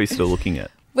we still looking at?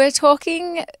 We're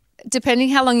talking, depending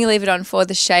how long you leave it on for,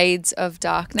 the shades of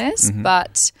darkness,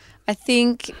 but I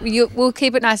think we'll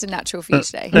keep it nice and natural for you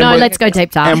today. No, let's go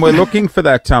deep dive. And we're looking for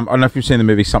that. I don't know if you've seen the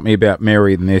movie Something About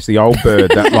Mary, and there's the old bird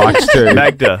that likes to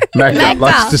Magda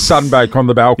likes to sunbake on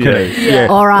the balcony. Yeah.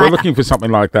 All right. We're looking for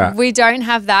something like that. We don't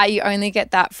have that. You only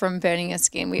get that from burning your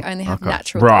skin. We only have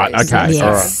natural. Right. glows. Okay. Yes.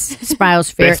 All right.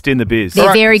 Sprayos fair. Best in the biz.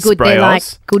 They're very good. Spray They're like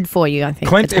Oz. good for you, I think.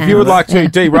 Clint, for if you would tans. like to,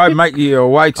 D-Road, make your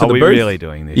way to Are the we booth. really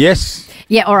doing this? Yes.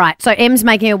 Yeah, all right. So Em's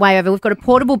making her way over. We've got a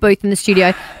portable booth in the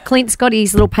studio. Clint's got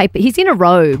his little paper. He's in a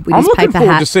robe with I'm his looking paper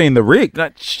forward hat. to seeing the rig.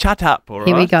 No, shut up, all right?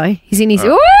 Here we go. He's in his.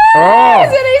 All Ooh, Oh.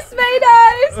 he's in his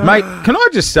Speedos. Mate, can I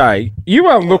just say, you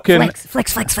are looking...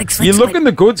 Flex. You're looking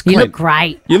the goods, Clint. You look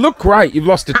great. You look great. You've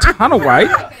lost a ton of weight.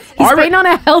 He's been on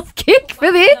a health kick for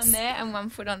On this. there and 1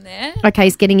 foot on there. Okay,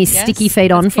 he's getting his Yes, sticky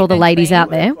feet on for all the ladies out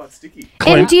there.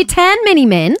 Clint. Em, do you tan many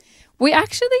men? We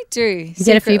actually do. You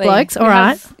get a few secretly. blokes? All We right.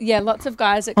 have- yeah, lots of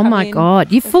guys that Oh come my in.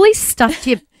 God. You fully stuffed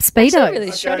your Speedo. Actually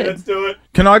really shredded. do it.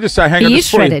 Can I just say, hang He on, is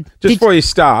just before you, shredded. just Did- before you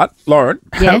start, Lauren,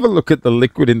 Yeah? have a look at the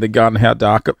liquid in the gun, how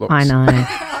dark it looks. I know.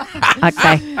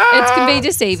 Okay. It can be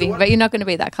deceiving, but you're not going to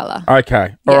be that colour.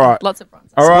 Okay, Yeah, all right. Lots of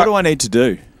bronze. All So right, what do I need to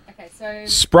do? Okay, so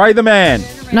spray the man.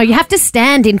 No, you have to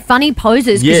stand in funny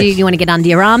poses because Yes. you want to get under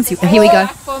your arms. Here we go.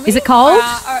 for me, Is it cold? all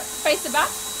right, face the back.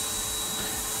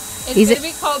 It's Is going it- to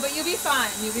be cold, but you'll be fine.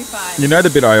 You'll be fine. You know the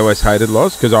bit I always hated,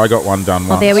 Loz, because I got one done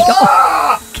Well, once. there we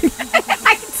go.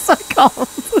 It's so cold.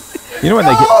 You know when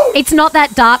they get... It's not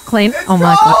that dark, Clint. Oh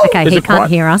my God. Okay, Is he it can't quite-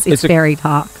 hear us. It's is it- very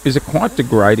dark. Is it quite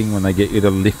degrading when they get you to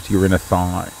lift your inner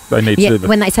thigh? They need to Yeah, do the...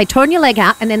 when they say turn your leg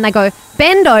out and then they go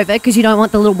bend over because you don't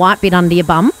want the little white bit under your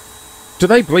bum. Do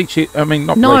they bleach it? I mean,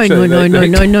 not No, bleach no, it. no, no,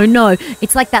 no, no, no.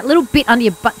 It's like that little bit under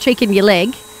your butt cheek and your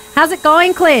leg. How's it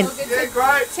going, Clint? Yeah,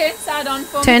 great. Turn side on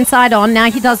for Turn me. side on.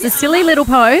 Now he does the silly little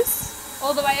pose.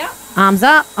 All the way up. Arms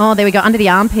up. Oh, there we go. Under the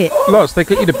armpit. Loz, they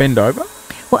get you to bend over?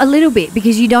 Well, a little bit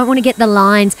because you don't want to get the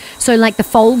lines. So like the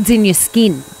folds in your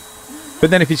skin. But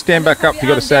then if you stand back up, you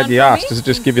got to sag your ass. Does it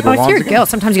just give you the Oh, if lines you're a again? girl,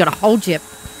 sometimes you got to hold your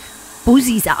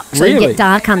boozies up so you Really? get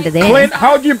dark under there. Clint,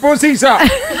 hold your pussies up.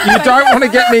 You don't want to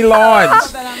get any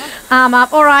lines. Arm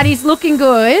up. All right, he's looking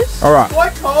good. All right.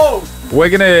 Quite cold. We're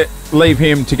going to leave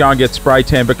him to go and get spray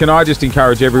tan, but can I just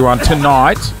encourage everyone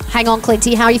tonight? Hang on,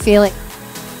 Clinty. How are you feeling?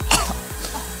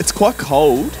 It's quite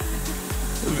cold.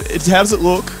 How does it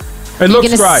look? It You're looks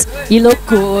gonna great. You look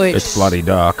good. It's bloody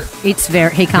dark. It's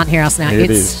very. He can't hear us now. It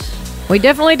it's, is. We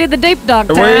definitely did the deep dark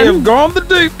We tan. have gone the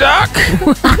deep dark.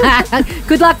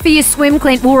 Good luck for your swim,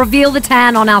 Clint. We'll reveal the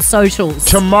tan on our socials.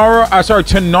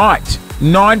 Tonight,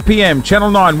 9 p.m,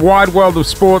 Channel 9, Wide World of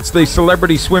Sports. The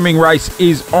celebrity swimming race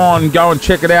is on. Go and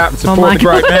check it out and support my the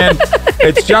great man.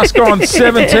 It's just gone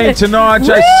 17 to 9.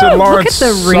 Jason and Lauren's look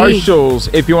at the rig. socials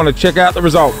if you want to check out the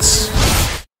results.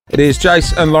 It is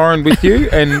Jase and Lauren with you,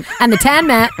 and And the tan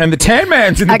man. the tan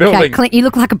man's in the Okay, building. Clint, you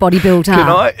look like a bodybuilder. Can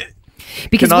I?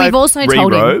 Because can I we've also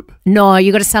told him. re-robe? No,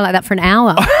 you got to stay like that for an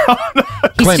hour.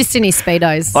 He's Clint. just in his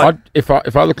speedos.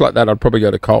 If I look like that, I'd probably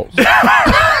go to Coles.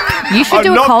 You should I'm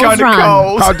do a not Coles going to run.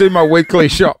 Coles. I'll do my weekly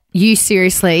shop. You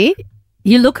seriously?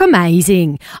 You look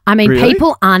amazing. I mean, Really?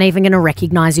 people aren't even going to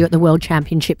recognise you at the World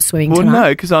Championship swimming Well, tonight. no,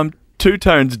 because I'm 2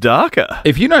 tones darker.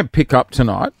 If you don't pick up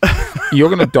tonight, you're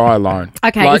going to die alone.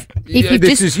 Okay, Like, if you've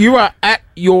just- you are at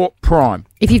your prime.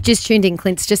 If you've just tuned in,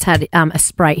 Clint's just had a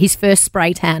spray, his first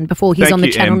spray tan before he's Thank on the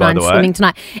you, Channel Em, by 9 the way. swimming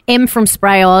tonight. M from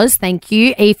Spray Oz, thank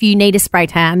you. If you need a spray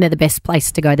tan, they're the best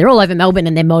place to go. They're all over Melbourne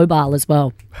and they're mobile as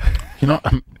well. You know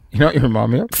what you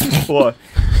remind me of? What?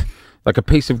 Like a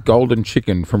piece of golden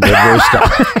chicken from Red Rooster.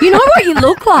 You know what you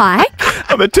look like?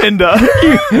 I'm a tender.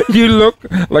 You look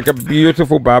like a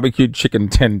beautiful barbecued chicken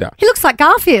tender. He looks like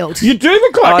Garfield. You do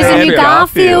look like There's a new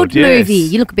Garfield. Garfield yes. movie.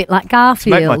 You look a bit like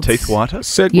Garfield. Make my teeth whiter.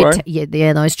 Segue.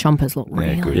 Yeah, those chompers look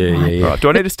really Yeah. Right, do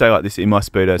I need to stay like this in my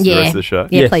Speedos for the rest of the show?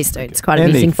 Yeah, Yes. please do. It's quite And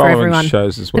the amusing for following everyone.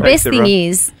 shows as well. The best Thanks, thing everyone.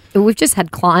 is, we've just had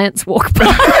clients walk by.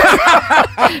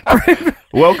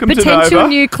 Welcome to Potential Nova.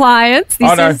 new clients. This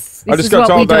I know. is, I this just is got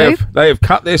what we told they do. have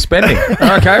cut their spending.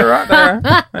 Okay, right.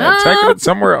 They're taking it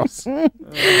somewhere else.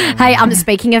 Hey,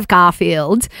 speaking of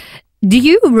Garfield, do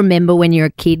you remember when you were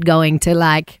a kid going to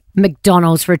like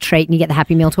McDonald's for a treat and you get the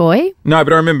Happy Meal toy? No,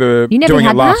 but I remember You never doing it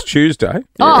had last that? Tuesday.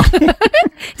 Oh,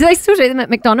 do they still do them at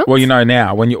McDonald's? Well, you know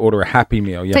now when you order a Happy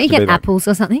Meal, you Don't have you to be get like, apples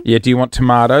or something? yeah, do you want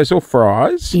tomatoes or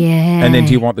fries? Yeah. And then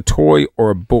do you want the toy or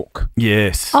a book?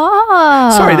 Yes.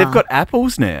 Oh, Sorry, they've got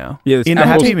apples now. Yeah, there's in the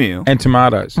apples Happy Meal. and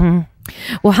tomatoes.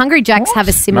 Well, Hungry Jacks have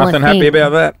a similar Nothing thing. happy about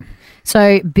that.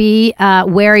 So be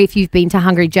wary if you've been to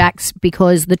Hungry Jack's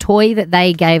because the toy that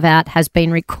they gave out has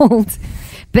been recalled.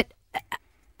 But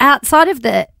outside of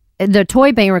the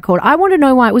toy being recalled, I want to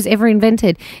know why it was ever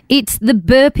invented. It's the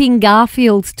burping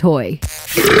Garfield toy.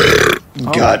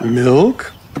 Got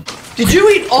milk? Did you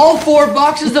eat all 4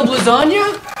 boxes of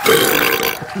lasagna?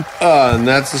 And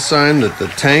that's a sign that the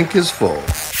tank is full.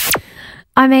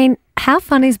 I mean, how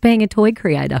fun is being a toy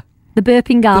creator? The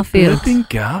burping Garfield. Burping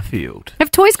Garfield.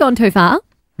 Have toys gone too far?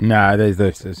 No,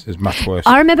 this is much worse.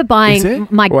 I remember buying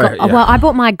my Well, yeah. well, I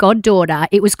bought my goddaughter.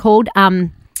 It was called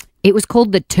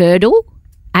the Turtle,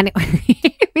 and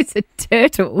it was a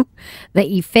turtle that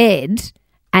you fed,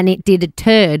 and it did a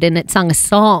turd, and it sung a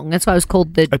song. That's why it was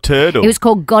called a turtle. It was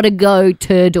called Gotta Go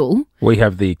Turtle, We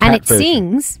have the cat and it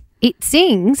version.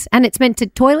 sings, and it's meant to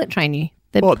toilet train you.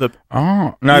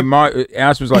 Oh no,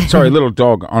 ours was like a little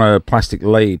dog on a plastic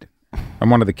lead, and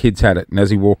one of the kids had it, and as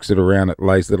he walks it around, it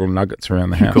lays little nuggets around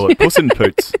the house. Call it Puss in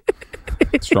Poots.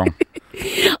 Strong.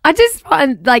 I just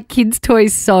find like kids'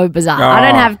 toys so bizarre. I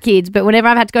don't have kids, but whenever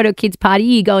I've had to go to a kids' party,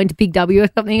 you go into Big W or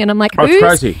something, and I'm like, Oh, it's who's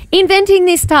crazy. inventing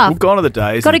this stuff? Well, gone are the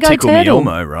days Gotta of go Tickle Me Turtle.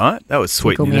 Elmo, right? That was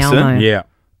sweet Tickle and Me innocent. Elmo. Yeah.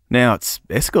 Now it's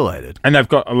escalated. And they've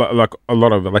got a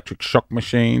lot of electric shock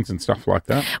machines and stuff like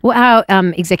that. Well, our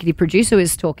executive producer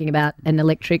was talking about an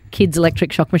kids'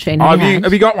 electric shock machine. Oh, he had.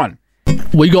 have you got one?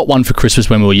 We got one for Christmas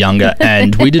when we were younger,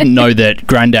 and we didn't know that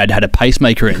Granddad had a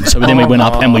pacemaker in. So then we went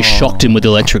up and we shocked him with the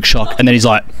electric shock, and then he's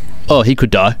like, "Oh, he could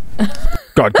die."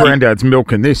 God, Granddad's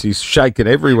milking this. He's shaking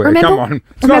everywhere. Remember- Come on,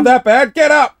 it's not that bad.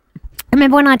 Get up.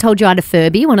 Remember when I told you I had a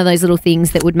Furby, one of those little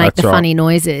things that would make That's the right. funny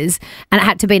noises, and it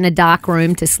had to be in a dark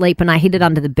room to sleep, and I hid it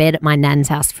under the bed at my nan's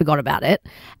house, forgot about it,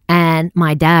 and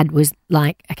my dad was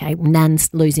like, okay, nan's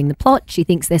losing the plot. She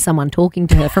thinks there's someone talking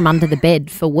to her from under the bed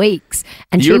for weeks.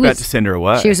 And You were she about was to send her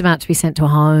away. She was about to be sent to a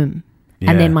home.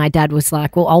 Yeah. And then my dad was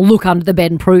like, well, I'll look under the bed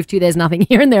and prove to you there's nothing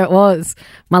here, and there it was,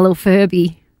 my little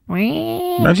Furby.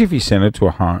 Imagine if you sent it to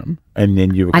a home and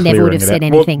then you were I never clearing would have it said out.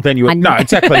 anything. Well, then you I would, no, ne-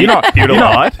 exactly. You're not. You'd have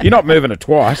lied. You're not moving it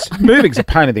twice. Moving's a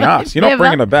pain in the ass. You're not Ever.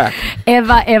 bringing her back.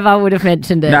 Ever would have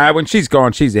mentioned it. No, when she's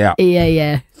gone, she's out.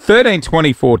 Yeah. 13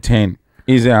 24 10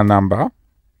 is our number.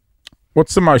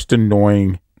 What's the most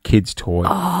annoying kids' toy?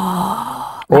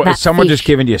 Oh, or like that is someone fish. just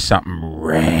giving you something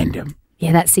random?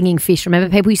 Yeah, that singing fish. Remember,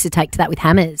 people used to take to that with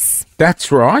hammers.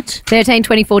 That's right. 13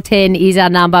 24 10 is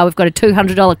our number. We've got a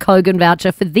 $200 Kogan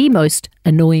voucher for the most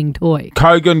annoying toy.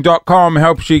 Kogan.com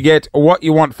helps you get what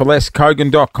you want for less.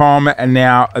 Kogan.com. And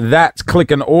now that's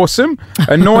clicking awesome.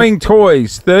 Annoying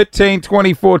toys. 13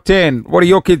 24 10. What do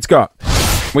your kids got?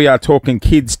 We are talking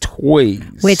kids' toys.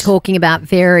 We're talking about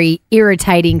very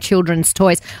irritating children's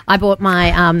toys. I bought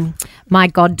my my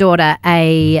goddaughter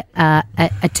a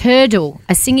turtle,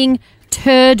 a singing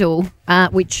turtle,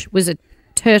 which was a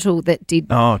turtle that did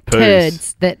poos.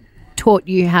 turds that taught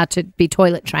you how to be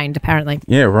toilet trained, apparently.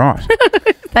 Yeah, right.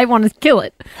 They want to kill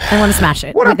it. They want to smash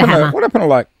it What with the happened, hammer. what happened to,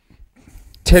 like,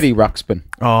 Teddy Ruxpin?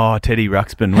 Oh, Teddy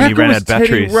Ruxpin, when How he good ran was out of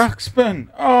batteries. Teddy Ruxpin.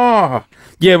 Oh.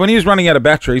 Yeah, when he was running out of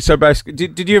batteries. So basically,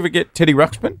 did you ever get Teddy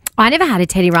Ruxpin? I never had a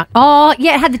Teddy Ruck. Oh,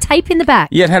 yeah, it had the tape in the back.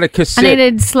 Yeah, it had a cassette And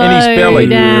it'd slow in his belly.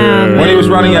 down. When he was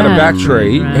running out of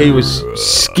battery, he was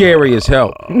scary as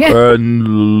hell. Yeah. And the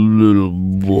little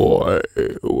boy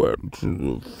went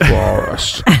to the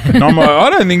forest. And I'm like, I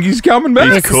don't think he's coming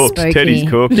back. He's cooked. Spooky. Teddy's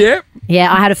cooked. Yep.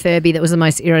 Yeah, I had a Furby that was the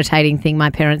most irritating thing my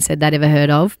parents said they'd ever heard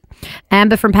of.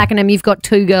 Amber from Pakenham, you've got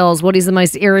 2 girls. What is the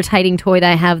most irritating toy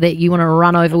they have that you want to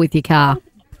run over with your car?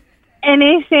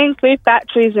 Anything with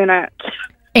batteries in it.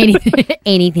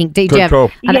 Anything. Do Good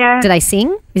call. Yeah. Do they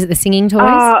sing? Is it the singing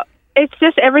toys? It's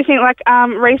just everything. Like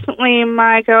recently,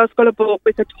 my girls got a book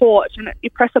with a torch, and you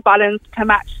press a button to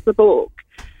match the book,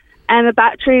 and the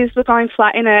batteries were going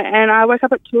flat in it. And I woke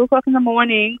up at 2:00 in the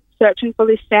morning searching for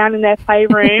this sound in their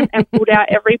playroom and pulled out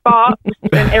every box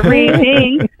and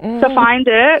everything to find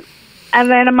it. And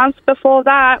then a month before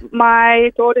that,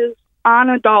 my daughter's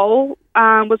Anna doll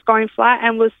was going flat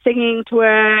and was singing to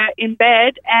her in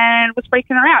bed and was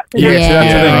freaking her out. Yeah, so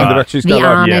that's the thing. When the batteries go The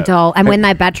low. Anna doll. And when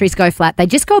their batteries go flat, they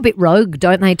just go a bit rogue,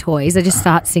 don't they, toys? They just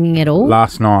start singing it all.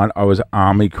 Last night, I was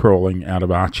army crawling out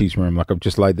of Archie's room. Like, I've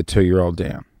just laid the 2-year-old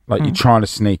down. Like, you're trying to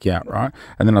sneak out, right?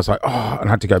 And then I was like, oh, and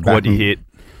I had to go back. What'd you hit?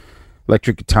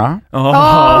 Electric guitar.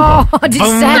 Oh, just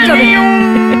sat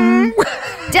on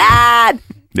it. Dad!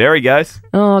 There he goes.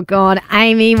 Oh, God.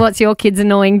 Amy, what's your kid's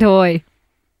annoying toy?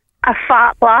 A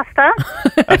fart blaster.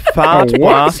 A fart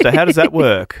blaster. How does that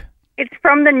work? It's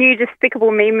from the new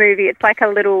Despicable Me movie. It's like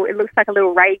it looks like a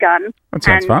little ray gun. That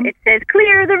sounds and fun. It says,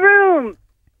 clear the room.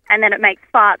 And then it makes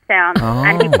fart sounds. Oh.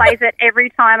 And he plays it every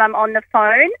time I'm on the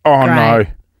phone. Oh, no.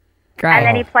 Great. And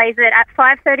then he plays it at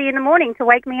 5:30 in the morning to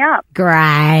wake me up.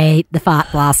 Great. The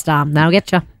fart blaster. That'll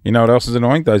get you. You know what else is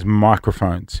annoying? Those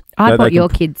microphones. I They bought can your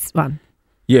put- kid's one.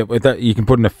 Yeah, with that, you can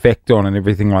put an effect on and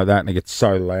everything like that, and it gets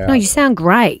so loud. No, you sound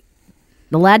great.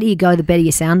 The louder you go, the better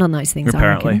you sound on those things, I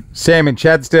reckon. Sam in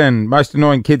Chadstone, most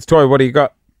annoying kid's toy. What do you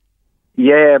got?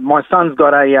 Yeah, my son's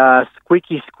got a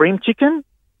squeaky scream chicken,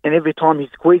 and every time he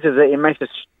squeezes it, it makes a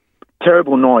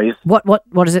terrible noise. What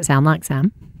does it sound like,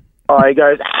 Sam? Oh, he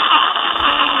goes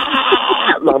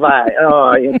like that.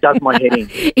 Oh, it does my head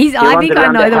in. I think I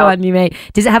know the one you mean.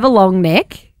 Does it have a long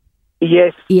neck?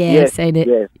 Yes. Yeah, yes, seen it.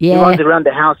 Yes. Yeah. He runs around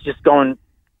the house just going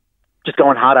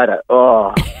hard at it.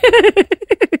 Oh.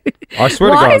 I swear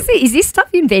to Why God. is this stuff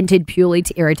invented purely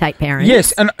to irritate parents?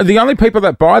 Yes, and the only people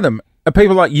that buy them are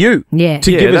people like you. Yeah.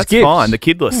 To give us that's gifts. fine. The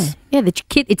kidless. Yeah,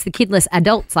 it's the kidless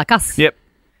adults like us. Yep.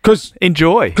 Because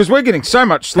enjoy. Because we're getting so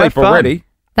much sleep Have fun. already.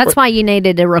 That's why you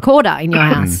needed a recorder in your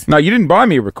house. No, you didn't buy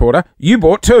me a recorder. You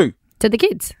bought two. To the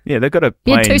kids. Yeah, they've got to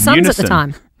You play had two in sons unison. at the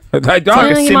time. They don't.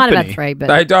 Well, you might have had three, but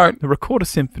They don't. The recorder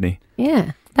symphony.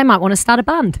 yeah, they might want to start a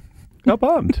band. No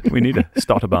band. We need to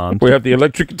start a band. We have the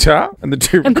electric guitar and the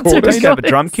two And the two recorders. Don't you have a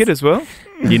drum kit as well?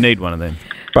 You need one of them.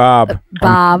 Barb.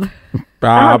 Barb.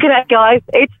 Oh, g'day, guys.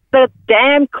 It's the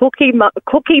damn cookie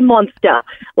monster.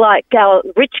 Like our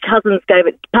rich cousins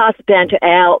passed it down to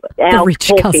our rich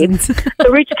poor cousins. kids. The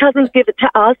rich cousins give it to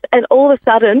us, and all of a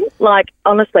sudden, like,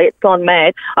 honestly, it's gone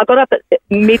mad. I got up at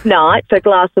midnight for a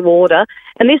glass of water,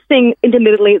 and this thing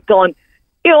intermittently has gone,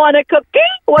 "You want a cookie?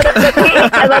 Want a cookie?"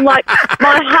 And I'm like,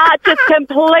 my heart just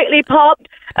completely popped,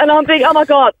 and I'm thinking, oh my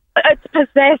God, it's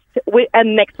possessed.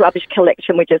 And next rubbish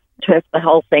collection, we just turfed the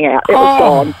whole thing out. It was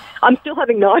gone. I'm still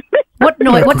having nightmares. What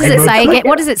does it say again?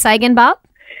 What does it say again, Barb?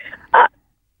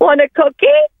 Want a cookie?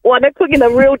 Want a cookie in the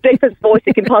real deepest voice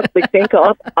you can possibly think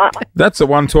of. That's the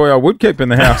one toy I would keep in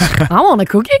the house. I want a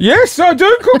cookie. Yes, I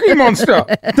do, Cookie Monster.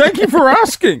 Thank you for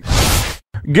asking.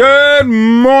 Good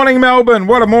morning, Melbourne.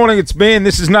 What a morning it's been.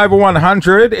 This is Nova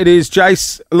 100. It is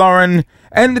Jase, Lauren,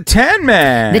 and the Tan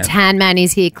Man. The Tan Man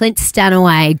is here. Clint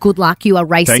Stanaway, good luck. You are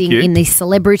racing you. in the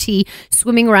celebrity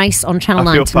swimming race on Channel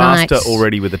 9 I feel tonight. faster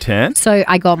already with a tan. So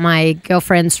I got my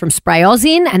girlfriends from Spray Oz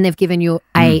in, and they've given you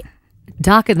a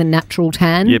darker than natural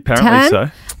tan. Yeah, apparently so.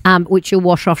 Which you'll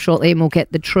wash off shortly, and we'll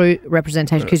get the true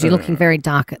representation because you're looking very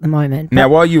dark at the moment. Now,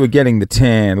 while you were getting the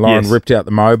tan, Lauren Yes. ripped out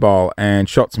the mobile and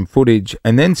shot some footage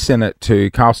and then sent it to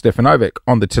Carl Stefanovic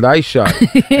on the Today Show.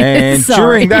 And Sorry.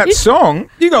 during that song,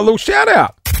 you got a little shout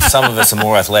out. Some of us are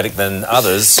more athletic than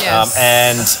others. Yes.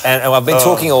 And I've been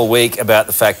talking all week about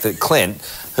the fact that Clint,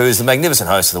 who is the magnificent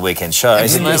host of the weekend show,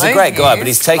 he's a great guy, but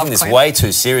he's taking this way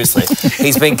too seriously.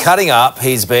 He's been cutting up,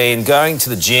 he's been going to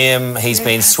the gym, he's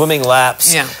been swimming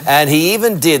laps, and he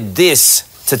even did this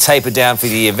to taper down for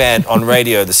the event on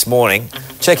radio this morning.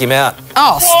 Check him out.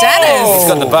 Oh, Stanners. He's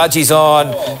got the budgies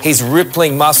on, his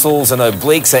rippling muscles and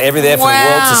obliques are everywhere for the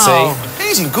world to see.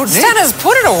 He's in good nick. Stanners,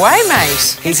 put it away,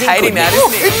 mate. He's in hate good him out,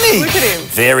 nick. isn't he? Look at him.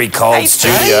 Very cold Hates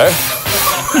studio.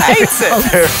 Hates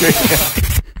it.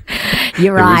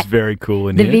 You're It right. was very cool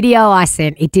in The here. video I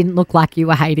sent, it didn't look like you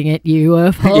were hating it. You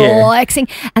were flexing.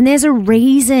 And there's a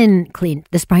reason, Clint.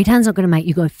 The spray tan's not going to make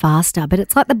you go faster, but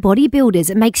it's like the bodybuilders.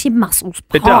 It makes your muscles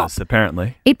pop. It does,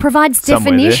 apparently. It provides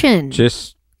Somewhere there. definition.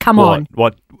 Just Come on.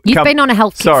 What? You've been on a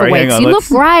health kick Sorry, for hang weeks. on, You look let's-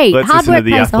 great. Let's Hard listen work to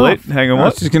the pays athlete. off. Hang on, I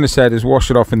was what? just going to say, just wash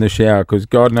it off in the shower because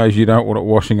God knows you don't want it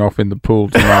washing off in the pool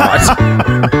tonight.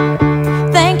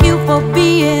 Thank you for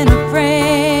being a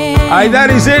friend. Hey, that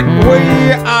is it.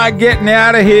 We are getting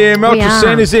out of here. Mel We are.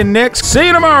 Tracina's in next. See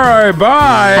you tomorrow.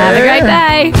 Bye. Have a great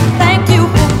day. Thank you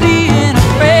for being a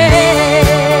friend.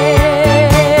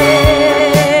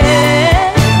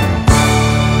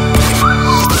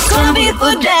 Gonna be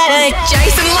for daddy.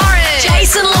 Jason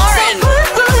Lauren.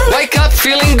 Wake up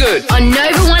feeling good. On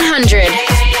Nova 100.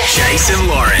 Jason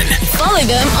Lauren. Follow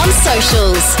them on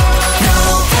socials.